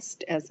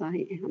just as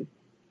I am.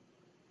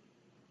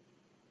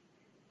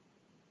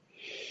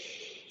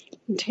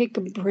 And take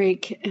a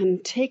break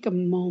and take a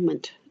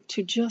moment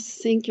to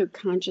just sink your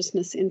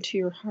consciousness into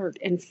your heart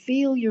and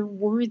feel your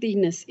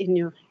worthiness in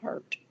your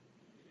heart.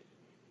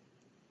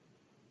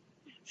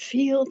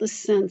 Feel the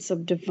sense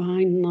of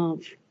divine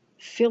love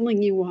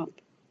filling you up.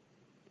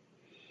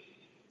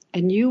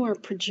 And you are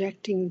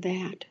projecting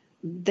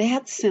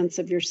that sense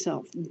of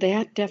yourself,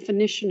 that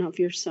definition of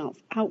yourself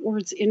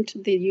outwards into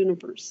the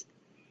universe.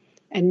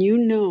 And you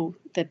know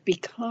that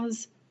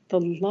because the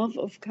love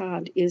of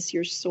God is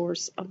your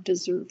source of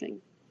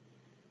deserving,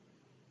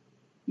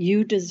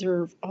 you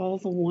deserve all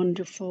the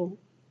wonderful,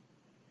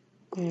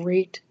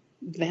 great,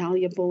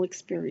 valuable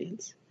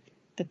experience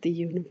that the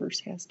universe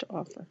has to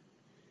offer.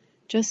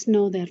 Just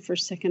know that for a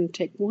second.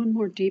 Take one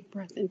more deep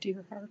breath into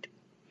your heart.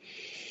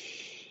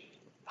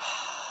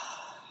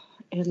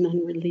 And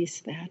then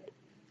release that.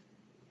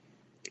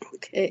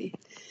 Okay.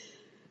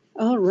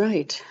 All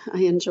right. I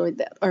enjoyed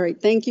that. All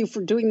right. Thank you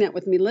for doing that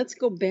with me. Let's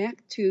go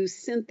back to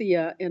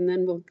Cynthia, and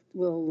then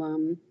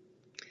we'll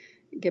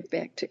get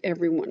back to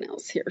everyone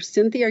else here.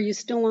 Cynthia, are you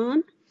still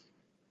on?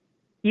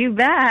 You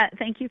bet.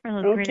 Thank you for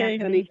those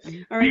great honey.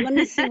 activations. All right, let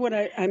me see what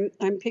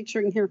I'm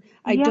picturing here.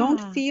 I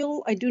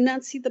do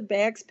not see the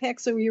bags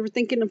packed, so you were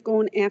thinking of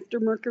going after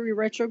Mercury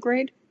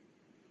retrograde?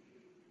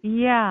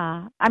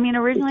 Yeah. I mean,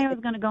 originally I was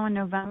going to go in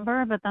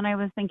November, but then I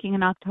was thinking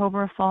in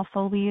October, fall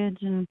foliage,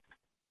 and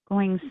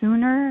going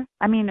sooner.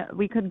 I mean,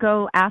 we could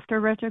go after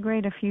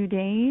retrograde a few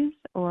days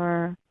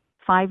or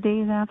 5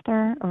 days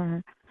after,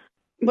 or...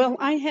 Well,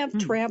 I have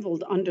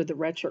traveled under the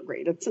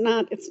retrograde. It's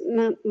not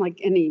like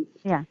any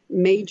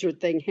major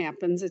thing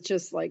happens. It's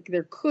just like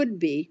there could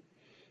be,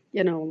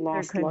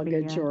 lost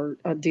luggage or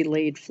a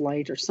delayed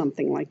flight or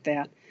something like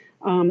that.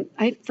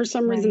 For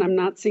some reason, I'm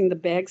not seeing the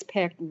bags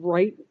packed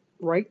right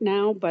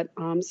now, but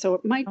so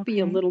it might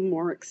be a little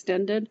more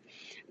extended.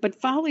 But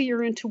follow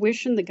your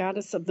intuition. The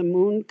goddess of the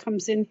moon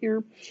comes in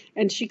here,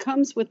 and she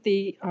comes with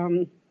the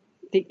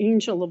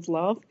angel of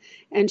love,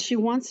 and she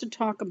wants to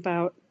talk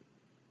about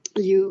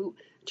you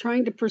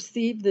trying to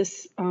perceive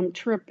this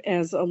trip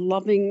as a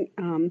loving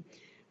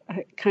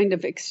kind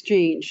of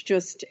exchange,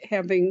 just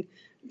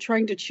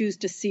trying to choose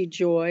to see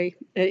joy.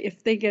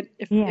 If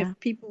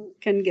people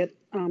can get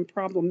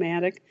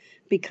problematic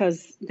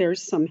because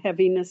there's some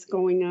heaviness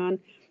going on,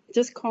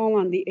 just call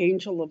on the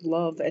angel of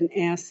love and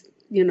ask,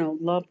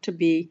 love to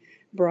be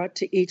brought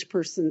to each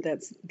person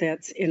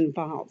that's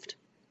involved.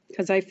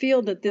 Because I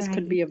feel that this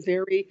could be a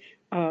very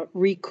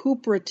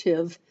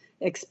recuperative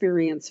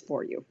experience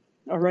for you.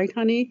 All right,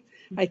 honey?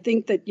 I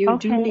think that you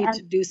do need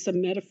to do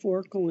some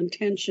metaphorical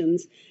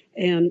intentions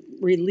and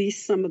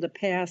release some of the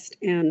past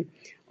and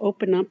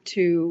open up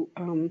to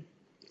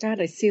God,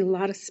 I see a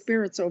lot of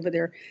spirits over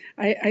there.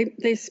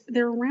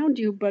 They're around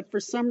you, but for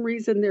some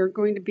reason they're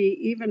going to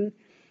be even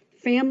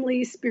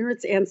family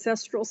spirits,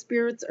 ancestral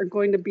spirits are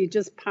going to be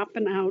just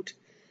popping out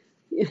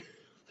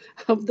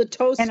of the In a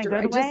toaster.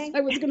 good way?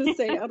 I was going to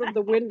say out of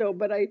the window,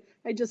 but I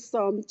just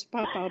saw them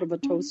pop out of a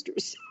toaster.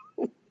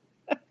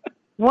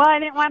 Well, I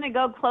didn't want to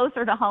go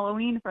closer to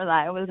Halloween for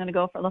that. I was going to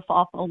go for the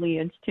fall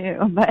foliage too,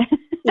 but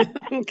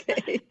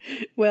Okay.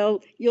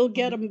 Well, you'll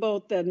get them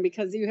both then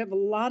because you have a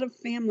lot of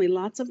family,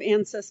 lots of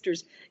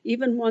ancestors,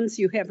 even ones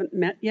you haven't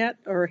met yet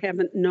or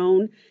haven't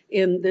known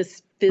in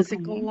this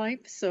physical okay. life.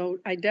 So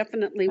I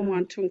definitely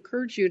want to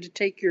encourage you to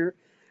take your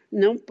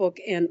notebook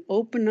and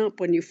open up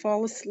when you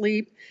fall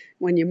asleep,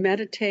 when you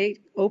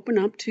meditate, open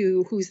up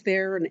to who's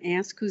there and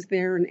ask who's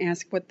there and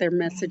ask what their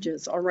message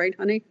is. All right,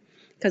 honey?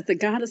 Because the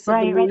goddess of the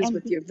Right, moon is and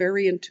with you,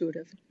 very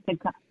intuitive.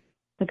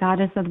 the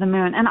goddess of the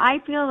moon. And I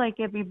feel like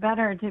it'd be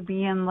better to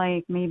be in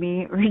like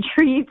maybe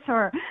retreats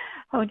or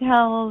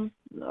hotels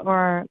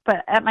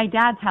but at my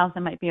dad's house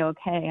it might be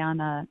okay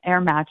on air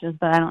matches,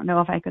 but I don't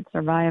know if I could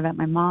survive at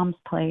my mom's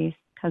place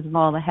because of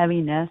all the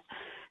heaviness.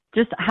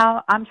 Just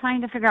how I'm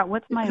trying to figure out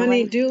what's my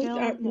Honey, life do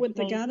skills. what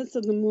the goddess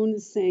of the moon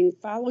is saying.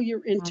 Follow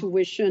your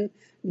intuition.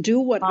 Do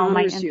what Follow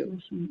my honors you.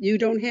 intuition. You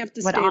don't have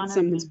to What stay at honors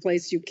someone's me.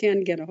 place. You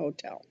can get a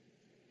hotel.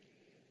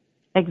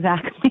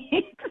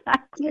 Exactly.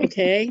 Exactly.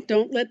 Okay?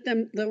 Don't let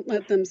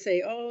them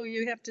say, "Oh,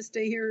 you have to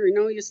stay here," or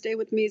 "No, you stay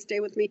with me, stay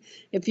with me."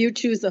 If you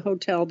choose a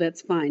hotel,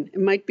 that's fine. It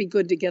might be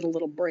good to get a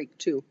little break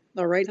too.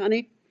 All right,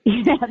 honey?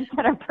 Yeah,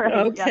 get a break.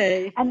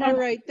 Okay. Yeah. And All then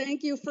right.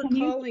 Thank you for can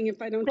you calling.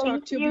 If I don't talk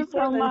thank to you you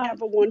before, so then much.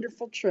 have a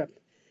wonderful trip.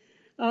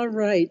 All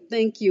right.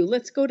 Thank you.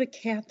 Let's go to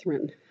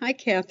Catherine. Hi,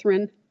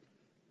 Catherine.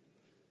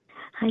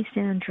 Hi,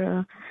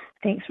 Sandra.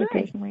 Thanks for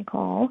Hi. taking my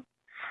call.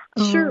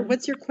 Sure.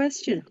 What's your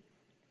question?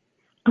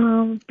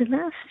 The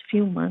last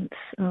few months,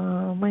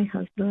 my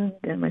husband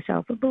and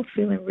myself are both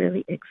feeling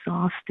really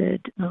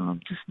exhausted,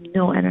 just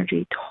no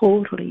energy,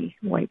 totally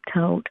wiped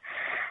out.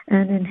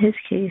 And in his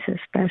case,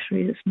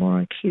 especially, it's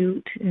more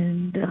acute.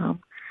 And,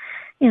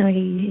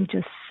 he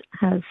just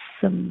has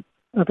some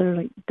other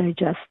like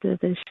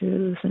digestive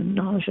issues and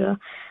nausea.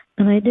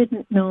 And I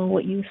didn't know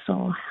what you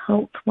saw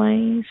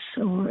health-wise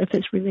or if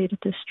it's related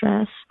to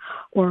stress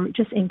or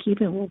just in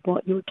keeping with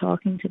what you were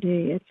talking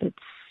today, if it's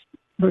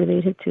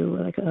related to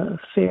like a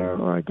fear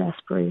or a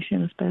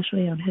desperation,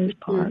 especially on his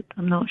part.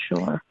 I'm not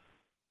sure.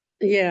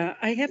 Yeah,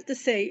 I have to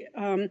say,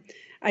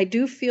 I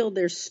do feel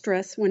there's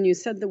stress. When you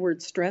said the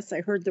word stress,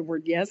 I heard the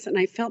word yes. And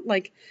I felt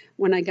like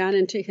when I got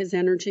into his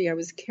energy, I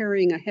was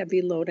carrying a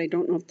heavy load. I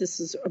don't know if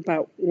this is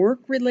about work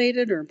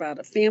related or about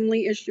a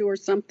family issue or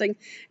something.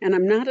 And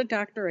I'm not a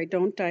doctor. I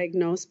don't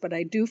diagnose, but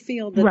I do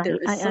feel that there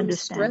is some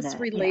stress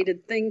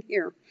related thing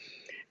here.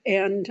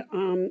 And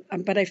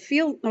but I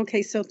feel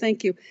okay. So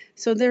thank you.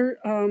 So there,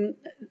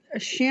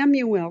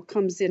 Shamuel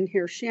comes in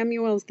here.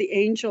 Shamuel is the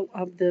angel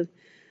of the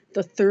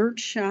third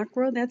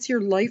chakra. That's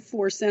your life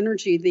force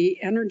energy,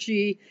 the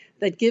energy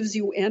that gives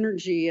you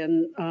energy,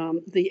 and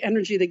the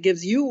energy that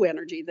gives you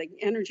energy, the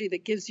energy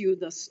that gives you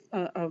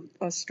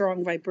a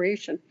strong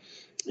vibration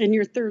in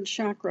your third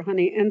chakra,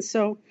 honey. And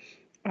so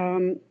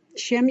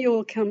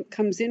Shamuel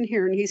comes in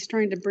here, and he's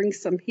trying to bring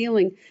some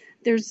healing.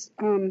 There's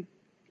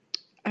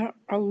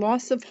a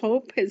loss of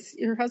hope. Has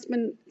your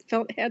husband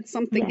had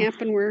something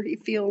happen where he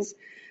feels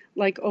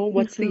like, oh,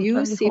 what's the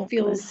use? He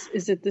feels,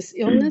 is it this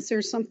illness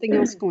or something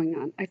else going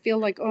on? I feel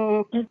like,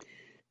 oh,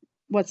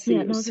 what's the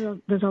use?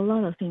 No, there's a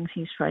lot of things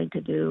he's tried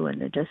to do,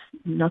 and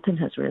nothing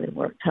has really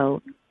worked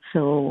out.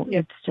 So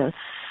it's just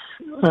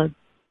a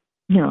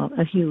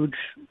huge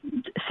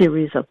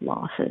series of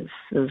losses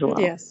as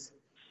well. Yes.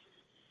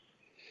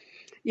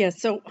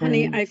 Yes, so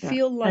honey, I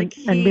feel like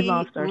and we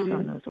lost our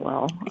son as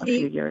well a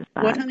few years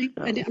back. What, honey?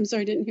 So. I'm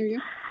sorry, I didn't hear you.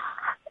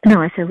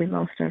 No, I said we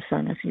lost our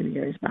son a few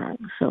years back.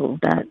 So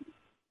that,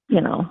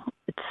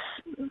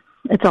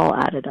 it's all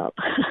added up.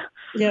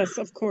 Yes,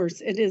 of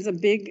course, it is a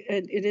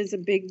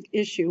big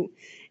issue,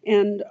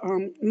 and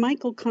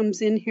Michael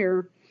comes in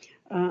here,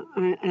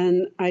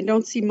 and I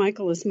don't see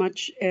Michael as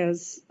much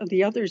as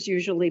the others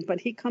usually,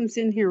 but he comes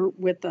in here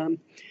with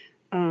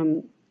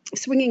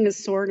swinging a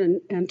sword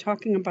and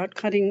talking about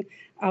cutting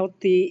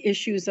out the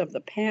issues of the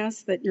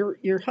past, that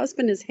your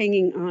husband is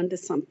hanging on to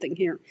something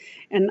here.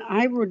 And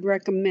I would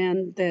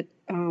recommend that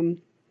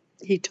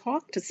he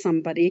talk to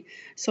somebody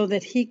so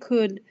that he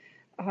could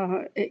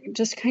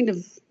just kind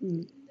of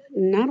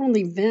not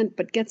only vent,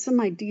 but get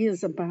some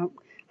ideas about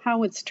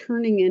how it's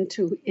turning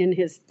in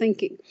his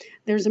thinking.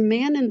 There's a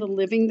man in the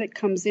living that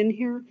comes in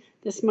here.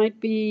 This might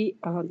be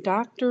a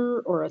doctor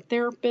or a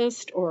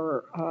therapist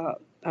or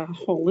a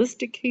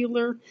holistic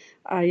healer.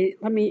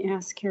 Let me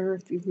ask her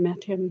if you've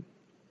met him.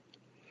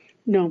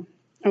 No.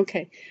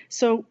 Okay.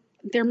 So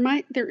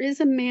there is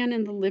a man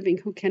in the living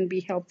who can be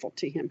helpful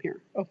to him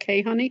here.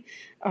 Okay, honey?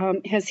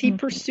 Has he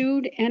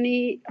pursued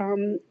any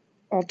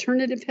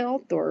alternative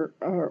health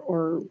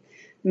or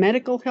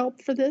medical help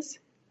for this?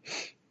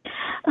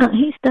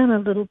 He's done a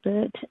little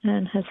bit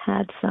and has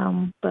had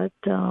some, but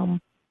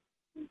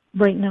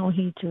right now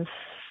he just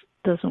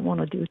doesn't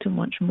want to do too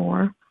much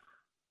more.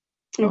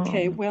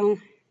 Okay, well,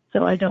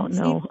 so I don't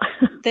know.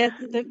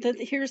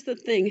 Here's the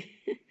thing.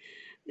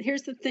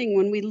 Here's the thing.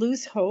 When we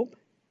lose hope,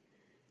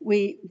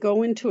 we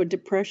go into a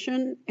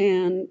depression,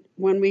 and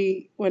when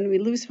we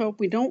lose hope,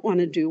 we don't want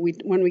to do.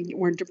 When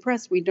we're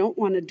depressed, we don't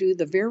want to do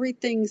the very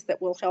things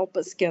that will help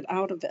us get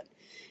out of it.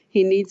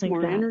 He needs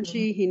more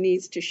energy. He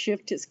needs to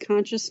shift his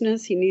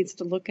consciousness. He needs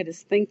to look at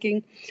his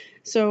thinking.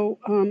 So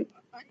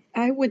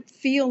I would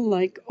feel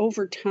like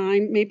over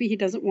time, maybe he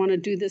doesn't want to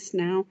do this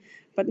now,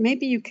 but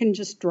maybe you can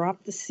just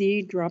drop the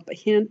seed, drop a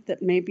hint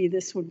that maybe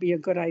this would be a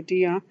good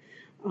idea.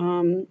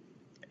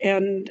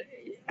 And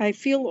I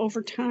feel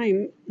over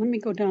time, let me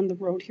go down the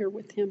road here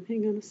with him.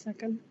 Hang on a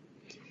second.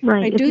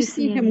 Right. I do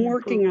see him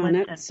working on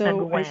it,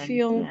 so I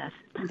feel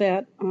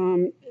that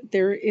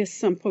there is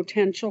some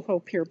potential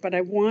hope here. But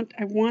I want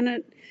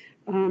it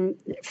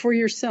for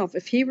yourself.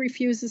 If he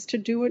refuses to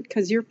do it,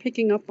 because you're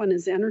picking up on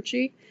his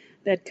energy,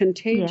 that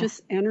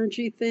contagious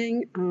energy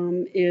thing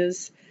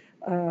is,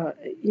 a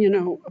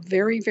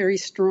very, very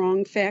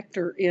strong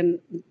factor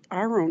in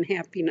our own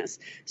happiness.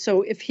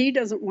 So if he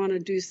doesn't want to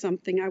do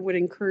something, I would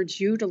encourage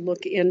you to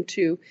look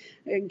into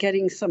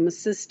getting some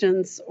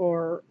assistance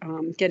or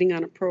getting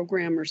on a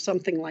program or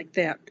something like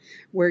that,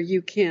 where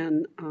you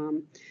can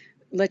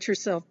let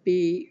yourself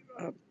be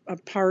a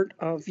part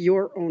of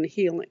your own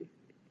healing.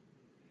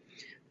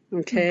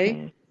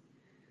 Okay.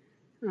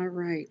 All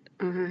right.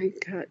 I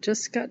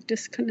just got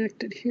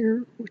disconnected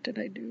here. What did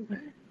I do?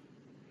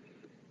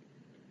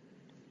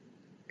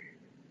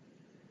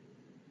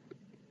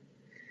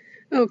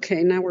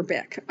 Okay, now we're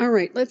back. All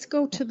right, let's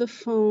go to the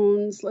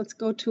phones. Let's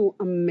go to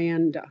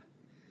Amanda.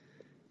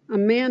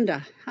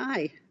 Amanda,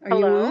 hi. Are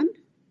you on?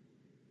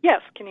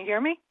 Yes, can you hear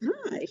me?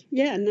 Hi.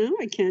 Yeah, now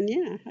I can.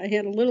 Yeah, I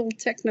had a little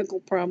technical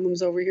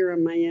problems over here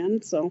on my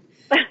end,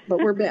 but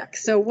we're back.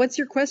 So what's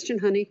your question,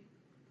 honey?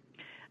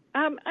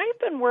 I've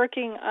been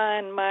working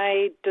on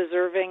my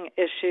deserving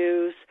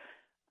issues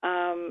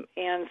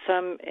and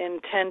some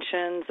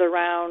intentions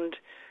around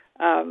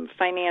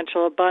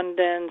financial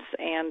abundance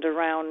and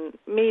around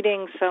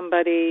meeting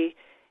somebody.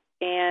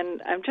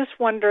 And I'm just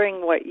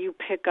wondering what you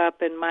pick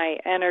up in my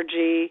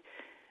energy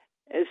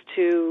as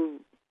to,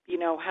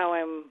 how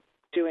I'm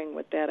doing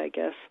with that, I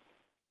guess.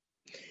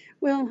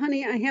 Well,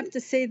 honey, I have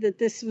to say that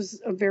this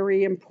was a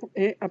very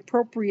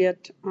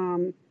appropriate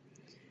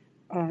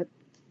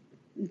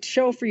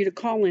show for you to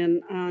call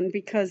in on,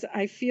 because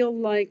I feel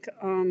like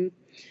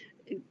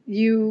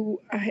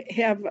you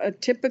have a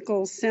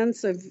typical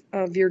sense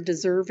of your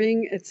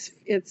deserving.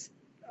 It's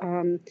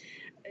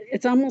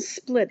almost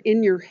split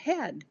in your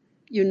head.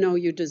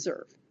 You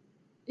deserve.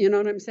 You know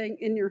what I'm saying?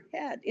 In your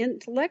head,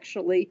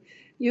 intellectually,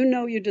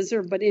 you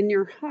deserve, but in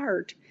your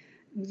heart,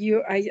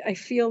 I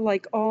feel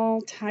like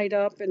all tied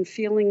up and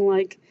feeling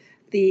like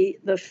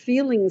the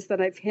feelings that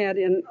I've had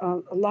in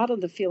a lot of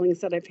the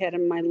feelings that I've had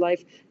in my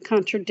life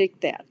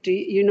contradict that. Do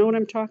you know what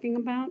I'm talking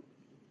about?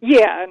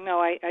 Yeah, no,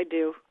 I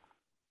do.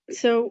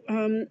 So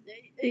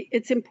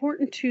it's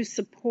important to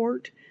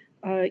support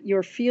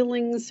your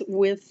feelings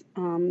with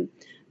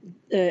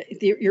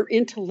your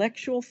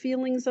intellectual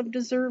feelings of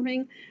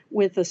deserving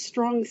with a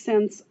strong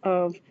sense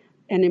of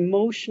an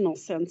emotional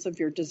sense of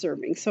your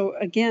deserving. So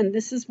again,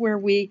 this is where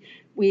we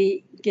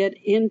get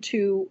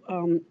into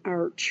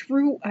our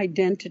true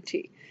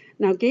identity.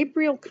 Now,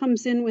 Gabriel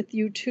comes in with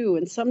you too,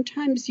 and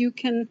sometimes you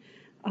can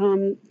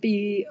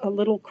be a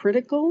little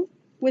critical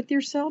with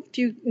yourself.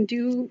 Do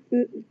you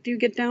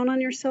get down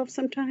on yourself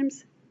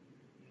sometimes?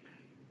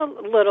 A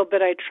little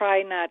bit. I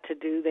try not to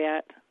do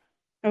that.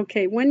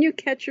 Okay, when you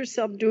catch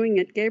yourself doing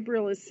it,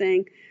 Gabriel is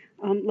saying,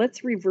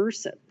 let's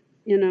reverse it.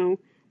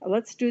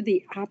 Let's do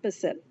the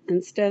opposite.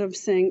 Instead of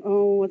saying,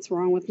 oh, what's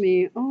wrong with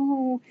me?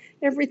 Oh,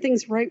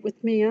 everything's right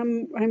with me.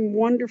 I'm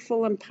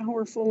wonderful. I'm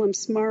powerful. I'm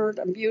smart.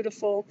 I'm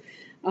beautiful.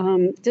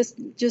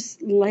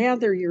 Just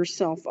lather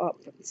yourself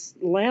up.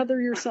 Lather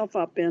yourself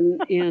up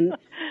in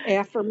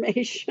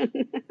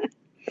affirmation.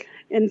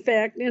 In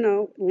fact,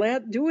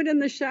 do it in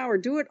the shower.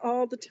 Do it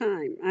all the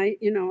time. I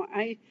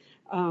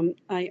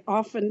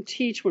often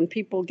teach when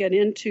people get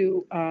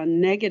into a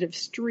negative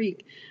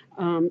streak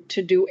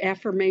to do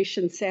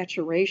affirmation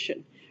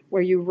saturation,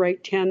 where you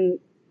write 10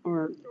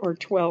 or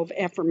 12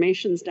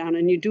 affirmations down,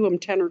 and you do them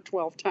 10 or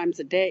 12 times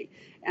a day.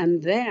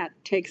 And that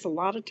takes a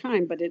lot of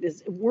time, but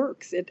it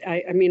works.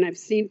 I've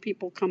seen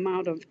people come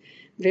out of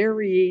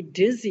very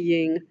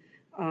dizzying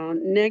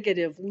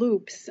negative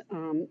loops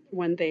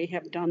when they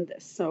have done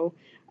this. So,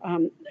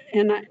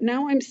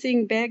 now I'm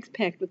seeing bags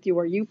packed with you.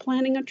 Are you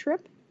planning a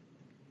trip?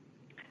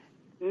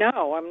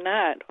 No, I'm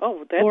not.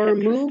 Oh, that's or a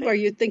move? Are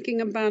you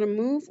thinking about a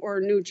move or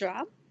a new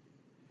job?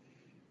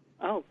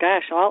 Oh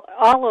gosh,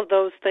 all of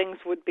those things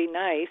would be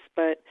nice,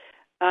 but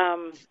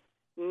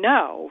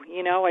no,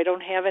 I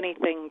don't have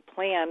anything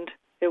planned.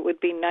 It would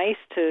be nice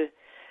to.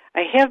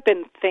 I have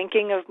been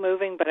thinking of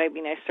moving, but I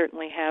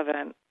certainly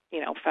haven't,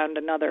 found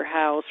another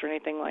house or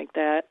anything like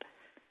that.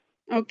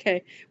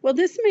 Okay. Well,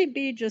 this may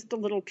be just a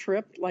little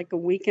trip, like a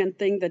weekend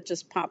thing that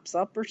just pops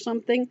up or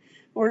something,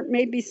 or it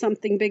may be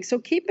something big. So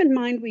keep in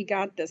mind we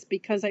got this,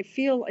 because I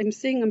feel I'm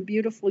seeing a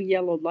beautiful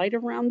yellow light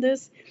around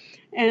this,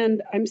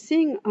 and I'm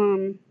seeing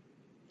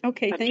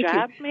okay, A thank you.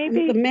 job,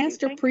 maybe? The Do you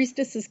Master think?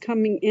 Priestess is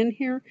coming in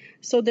here,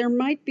 so there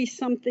might be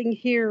something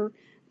here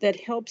that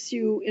helps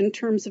you in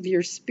terms of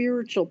your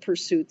spiritual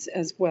pursuits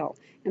as well.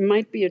 It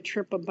might be a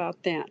trip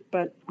about that,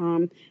 but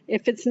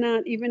if it's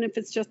not, even if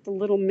it's just a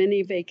little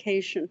mini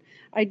vacation,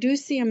 I do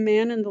see a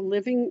man in the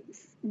living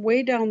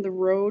way down the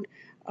road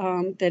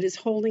that is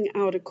holding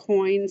out a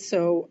coin.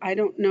 So I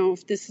don't know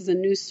if this is a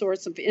new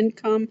source of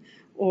income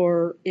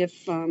or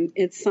if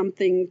it's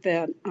something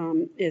that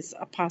is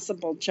a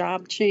possible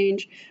job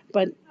change.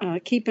 But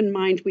keep in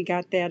mind, we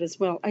got that as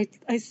well.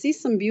 I see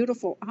some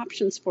beautiful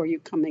options for you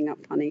coming up,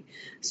 honey.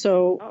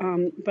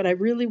 So, but I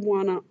really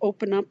want to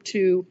open up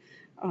to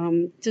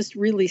just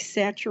really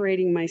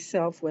saturating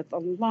myself with a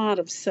lot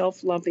of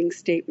self-loving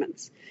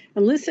statements.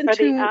 And listen Are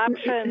the to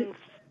options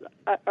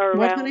what,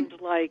 honey?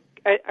 around, like,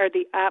 are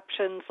the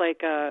options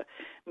like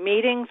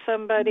meeting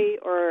somebody,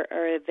 or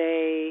are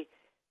they?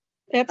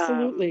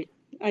 Absolutely.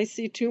 I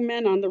see two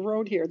men on the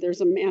road here. There's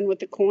a man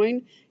with a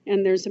coin,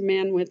 and there's a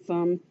man with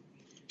kind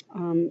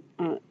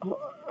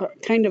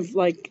of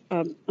like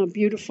a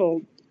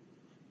beautiful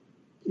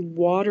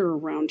water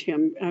around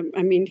him.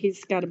 I mean,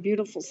 he's got a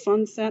beautiful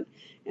sunset,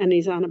 and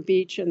he's on a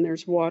beach, and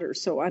there's water.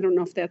 So I don't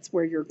know if that's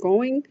where you're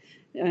going,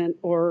 and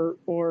or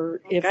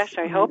if Gosh,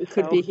 I hope it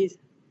could so. be he's.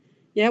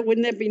 Yeah,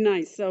 wouldn't that be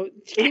nice? So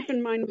keep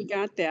in mind we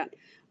got that.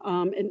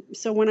 And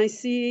so when I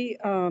see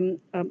a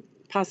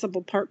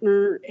possible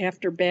partner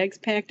after bags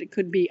packed, it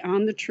could be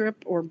on the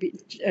trip, or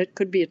it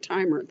could be a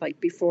timer, like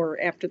before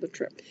or after the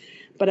trip.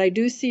 But I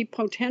do see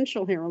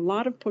potential here, a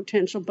lot of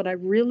potential, but I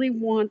really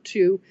want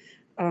to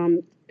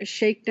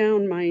shake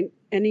down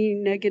any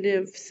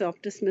negative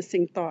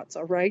self-dismissing thoughts,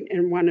 all right?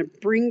 And want to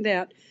bring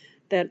that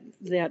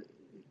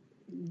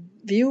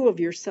view of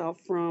yourself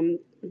from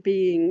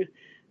being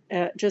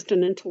just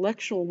an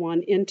intellectual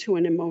one into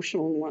an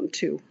emotional one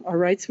too. All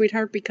right,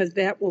 sweetheart, because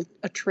that will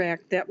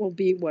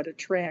be what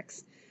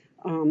attracts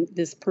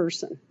this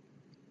person.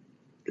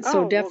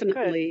 So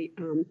definitely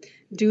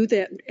do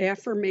that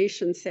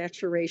affirmation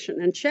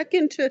saturation and check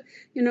into,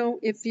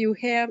 if you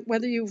have,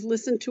 whether you've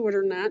listened to it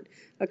or not.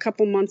 A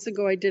couple months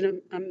ago, I did a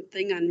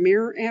thing on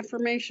mirror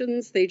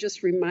affirmations. They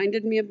just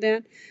reminded me of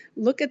that.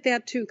 Look at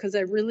that too, because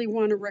I really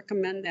want to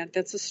recommend that.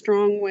 That's a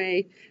strong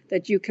way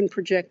that you can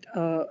project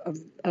a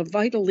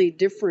vitally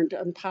different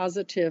and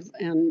positive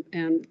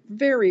and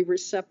very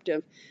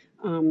receptive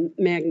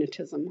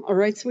magnetism. All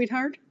right,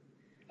 sweetheart?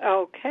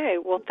 Okay.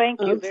 Well,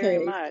 thank you very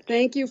Okay. much.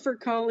 Thank you for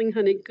calling,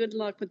 honey. Good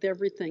luck with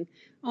everything.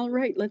 All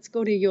right, let's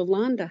go to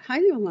Yolanda. Hi,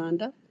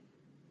 Yolanda.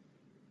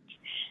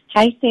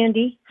 Hi,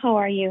 Sandy. How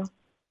are you?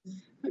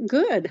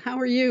 Good. How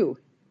are you?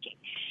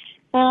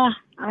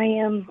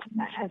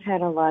 I've had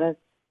a lot of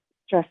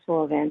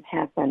stressful events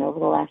happen over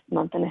the last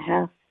month and a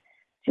half,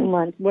 2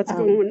 months.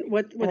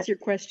 What's your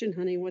question,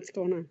 honey? What's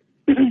going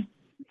on?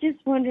 Just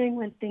wondering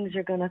when things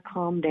are going to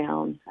calm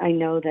down. I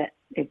know that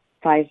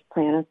 5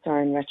 planets are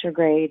in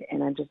retrograde,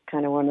 and I'm just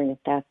kind of wondering if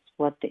that's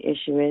what the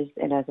issue is.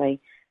 And as I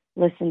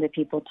listened to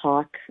people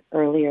talk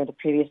earlier, the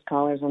previous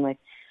callers, I'm like,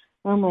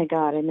 oh my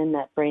God, I'm in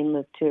that brain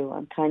loop too.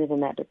 I'm kind of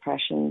in that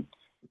depression,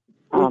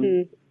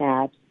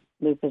 bad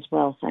loop as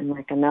well. So I'm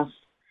like, enough.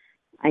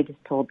 I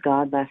just told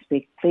God last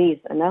week, please,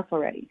 enough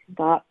already.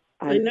 Stop.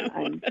 I know.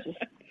 I'm just,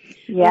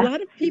 yeah. A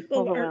lot of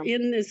people are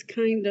in this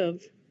kind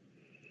of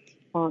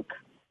funk,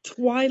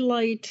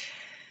 twilight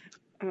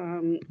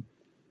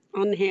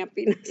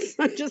unhappiness.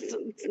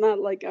 It's not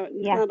like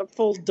not a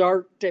full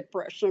dark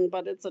depression,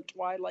 but it's a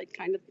twilight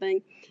kind of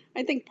thing.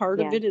 I think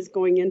part of it is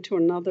going into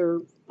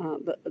another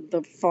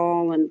the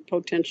fall and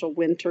potential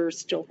winter,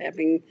 still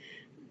having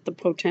the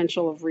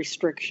potential of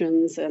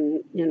restrictions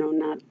and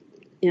not.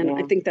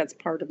 I think that's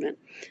part of it.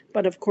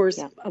 But of course,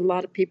 a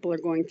lot of people are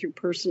going through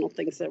personal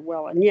things as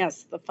well. And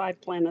yes, the 5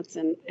 planets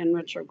in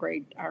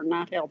retrograde are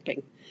not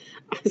helping.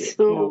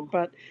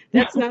 But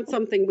that's not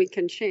something we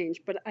can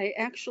change. But I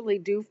actually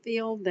do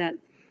feel that,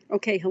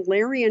 okay,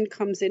 Hilarion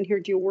comes in here.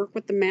 Do you work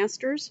with the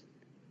masters?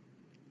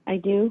 I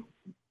do.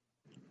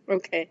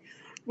 Okay.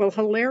 Well,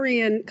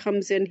 Hilarion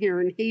comes in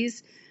here, and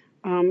he's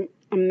a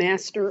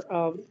master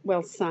of,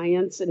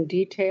 science and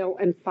detail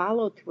and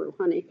follow through,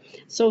 honey.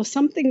 So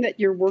something that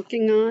you're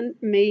working on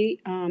may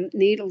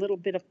need a little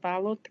bit of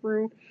follow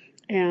through,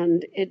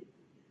 and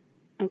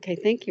okay,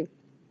 thank you.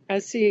 I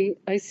see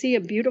a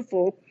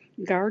beautiful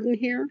garden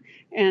here,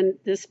 and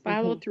this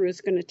follow through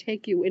is going to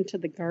take you into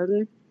the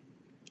garden.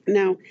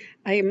 Now,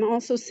 I am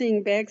also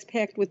seeing bags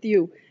packed with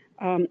you.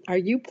 Are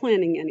you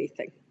planning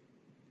anything?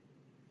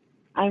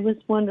 I was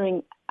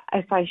wondering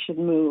if I should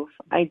move.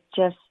 I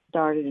just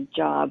started a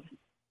job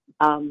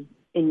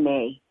in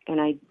May,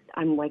 and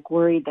I'm like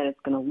worried that it's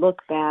going to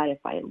look bad if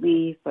I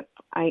leave, but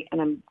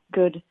I'm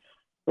good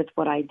with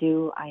what I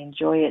do. I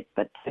enjoy it,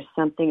 but there's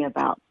something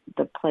about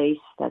the place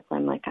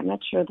I'm like, I'm not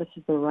sure this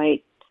is the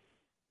right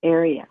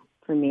area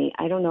for me.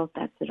 I don't know if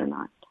that's it or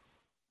not.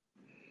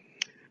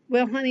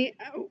 Well, honey,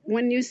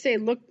 when you say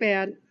look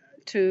bad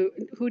to,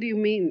 who do you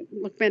mean?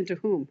 Look bad to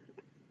whom?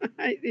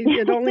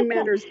 It only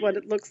matters what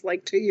it looks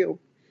like to you.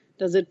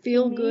 Does it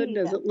feel good?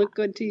 Does it look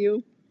good to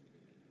you?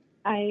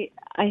 I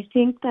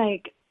think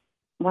like,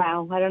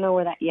 wow, I don't know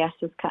where that yes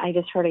is. I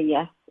just heard a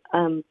yes.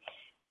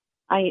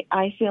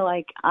 I feel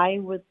like I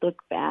would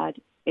look bad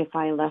if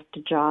I left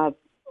a job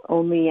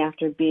only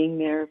after being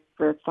there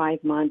for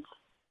 5 months.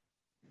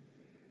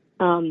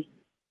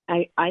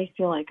 I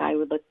feel like I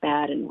would look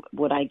bad, and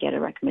would I get a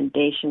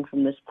recommendation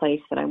from this place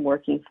that I'm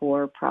working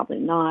for? Probably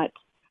not.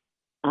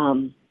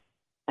 And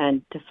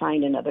to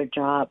find another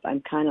job,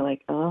 I'm kind of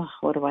like, oh,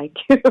 what do I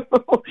do?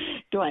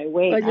 Do I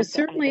wait? Well, you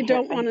certainly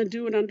don't want to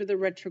do it under the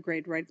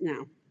retrograde right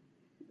now.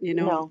 You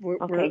know, No. we're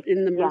Okay.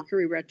 in the Yeah.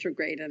 Mercury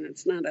retrograde, and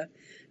it's not a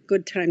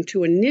good time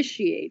to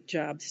initiate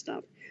job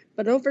stuff.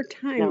 But over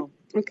time, No.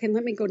 okay,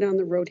 let me go down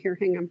the road here.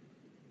 Hang on.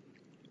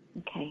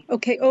 Okay.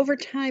 Okay, over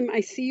time,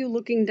 I see you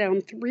looking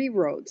down 3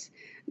 roads.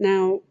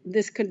 Now,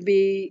 this could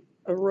be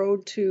a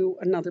road to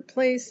another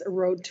place, a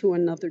road to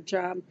another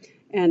job,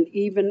 and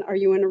even, are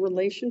you in a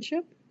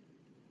relationship?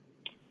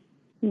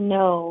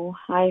 No,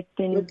 I've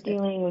been Okay.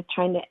 dealing with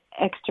trying to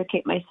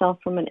extricate myself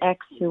from an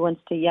ex who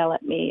wants to yell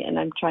at me, and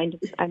I'm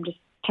just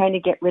trying to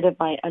get rid of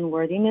my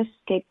unworthiness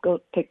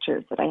scapegoat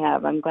pictures that I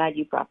have. I'm glad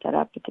you brought that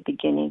up at the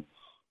beginning.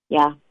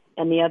 Yeah,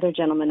 and the other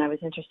gentleman I was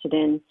interested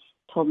in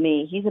told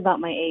me he's about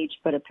my age,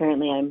 but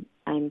apparently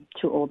I'm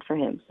too old for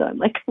him. So I'm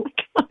like, oh my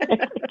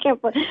God, I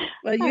can't.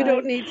 Well, you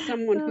don't need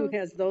someone who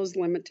has those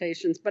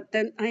limitations. But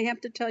then I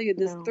have to tell you,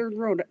 this third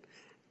road,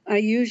 I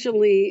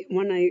usually,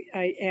 when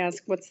I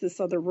ask, what's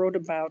this other road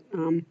about?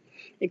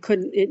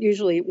 It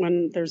usually,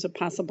 when there's a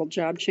possible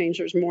job change,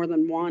 there's more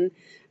than one.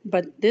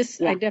 But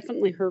this, I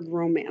definitely heard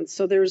romance.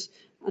 So there's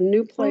a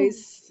new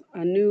place,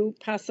 a new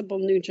possible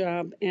new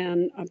job,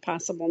 and a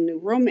possible new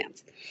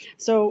romance.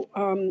 So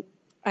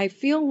I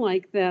feel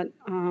like that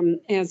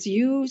as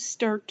you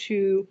start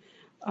to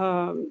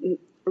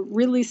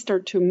really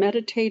start to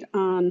meditate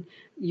on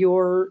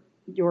your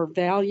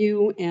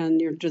value and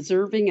your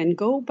deserving, and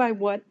go by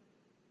what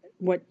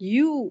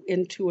you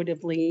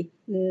intuitively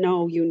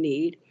know you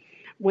need.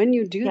 When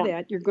you do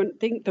that, you're going to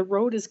think the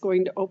road is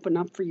going to open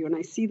up for you. And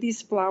I see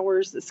these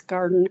flowers, this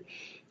garden.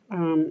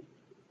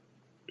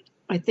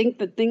 I think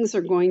that things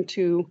are going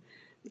to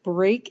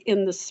break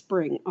in the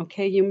spring.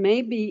 Okay, you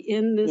may be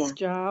in this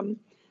job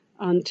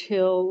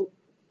until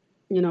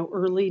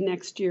early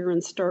next year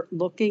and start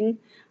looking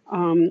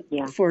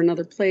for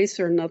another place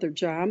or another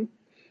job.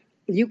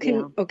 You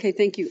can, okay,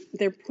 thank you.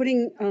 They're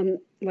putting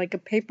like a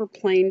paper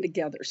plane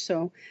together.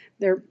 So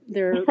they're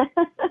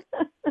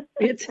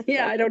it's,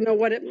 I don't know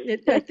what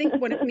I think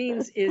what it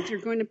means is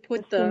you're going to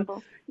put the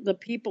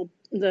people,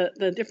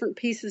 the different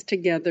pieces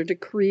together to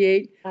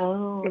create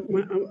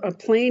a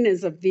plane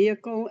is a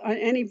vehicle.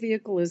 Any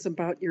vehicle is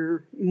about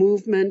your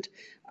movement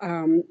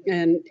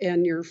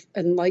and your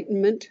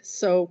enlightenment.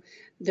 So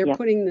they're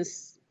putting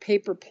this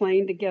paper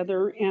plane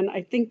together. And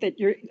I think that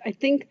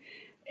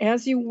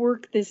as you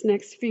work this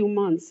next few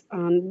months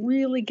on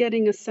really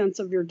getting a sense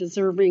of your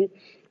deserving,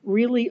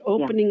 really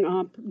opening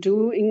up,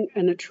 doing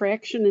an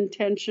attraction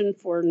intention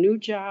for a new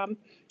job,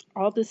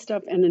 all this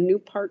stuff, and a new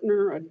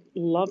partner, a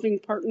loving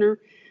partner,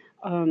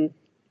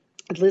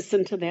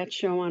 listen to that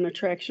show on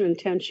attraction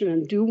intention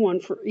and do one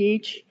for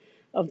each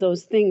of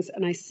those things.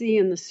 And I see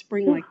in the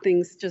spring like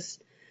things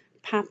just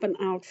popping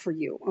out for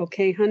you.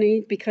 Okay,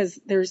 honey? Because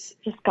there's...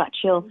 Just got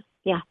chills.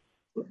 Yeah.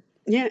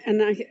 Yeah,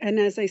 and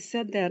as I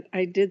said that,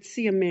 I did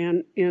see a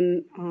man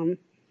in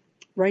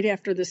right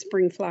after the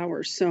spring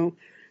flowers. So,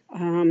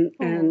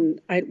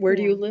 where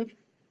do you live?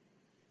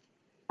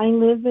 I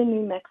live in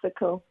New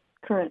Mexico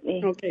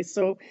currently. Okay,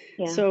 so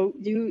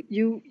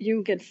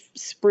you get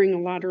spring a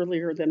lot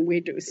earlier than we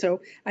do.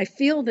 So I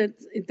feel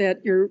that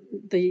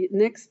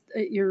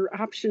your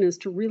option is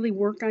to really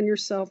work on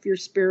yourself, your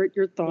spirit,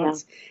 your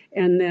thoughts,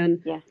 and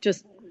then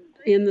just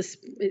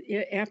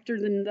after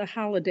the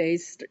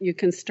holidays, you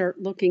can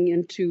start looking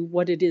into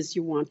what it is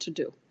you want to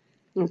do.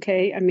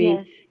 Okay? I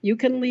mean, you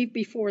can leave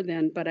before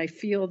then, but I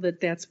feel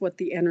that that's what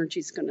the energy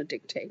is going to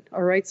dictate.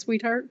 All right,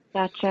 sweetheart?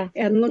 Gotcha.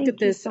 And look Thank at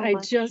this. you so I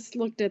much. just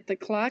looked at the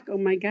clock. Oh,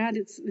 my God,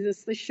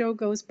 the show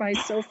goes by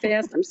so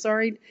fast. I'm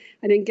sorry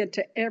I didn't get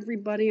to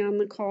everybody on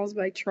the calls,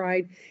 but I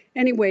tried.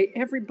 Anyway,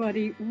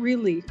 everybody,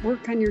 really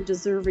work on your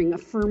deserving,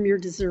 affirm your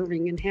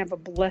deserving, and have a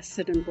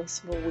blessed and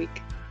blissful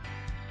week.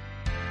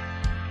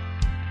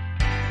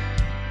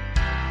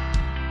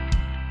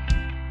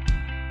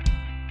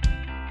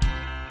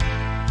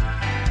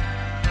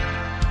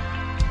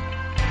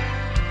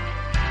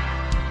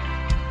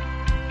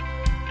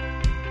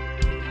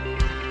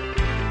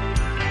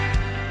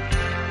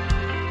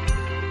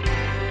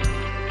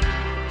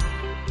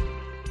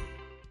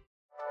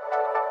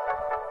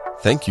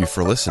 Thank you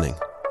for listening.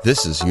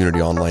 This is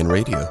Unity Online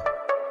Radio,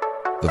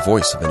 the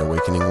voice of an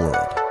awakening world.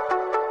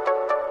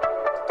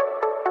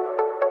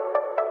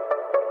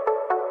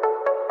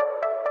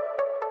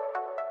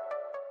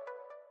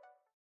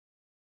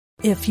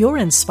 If you're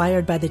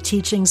inspired by the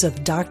teachings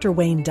of Dr.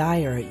 Wayne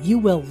Dyer, you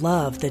will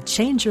love the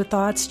Change Your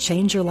Thoughts,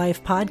 Change Your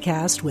Life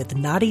podcast with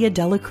Nadia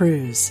Dela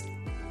Cruz.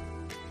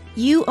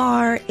 You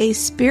are a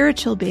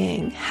spiritual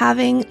being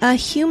having a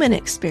human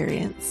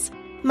experience.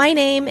 My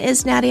name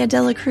is Nadia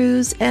Dela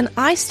Cruz, and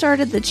I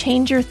started the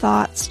Change Your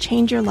Thoughts,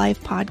 Change Your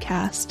Life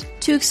podcast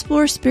to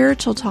explore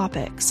spiritual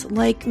topics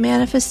like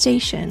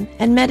manifestation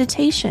and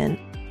meditation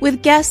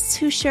with guests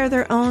who share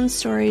their own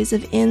stories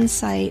of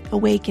insight,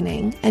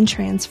 awakening, and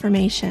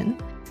transformation.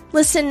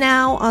 Listen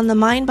now on the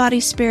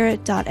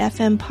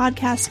mindbodyspirit.fm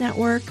podcast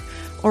network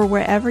or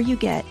wherever you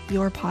get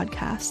your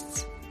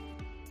podcasts.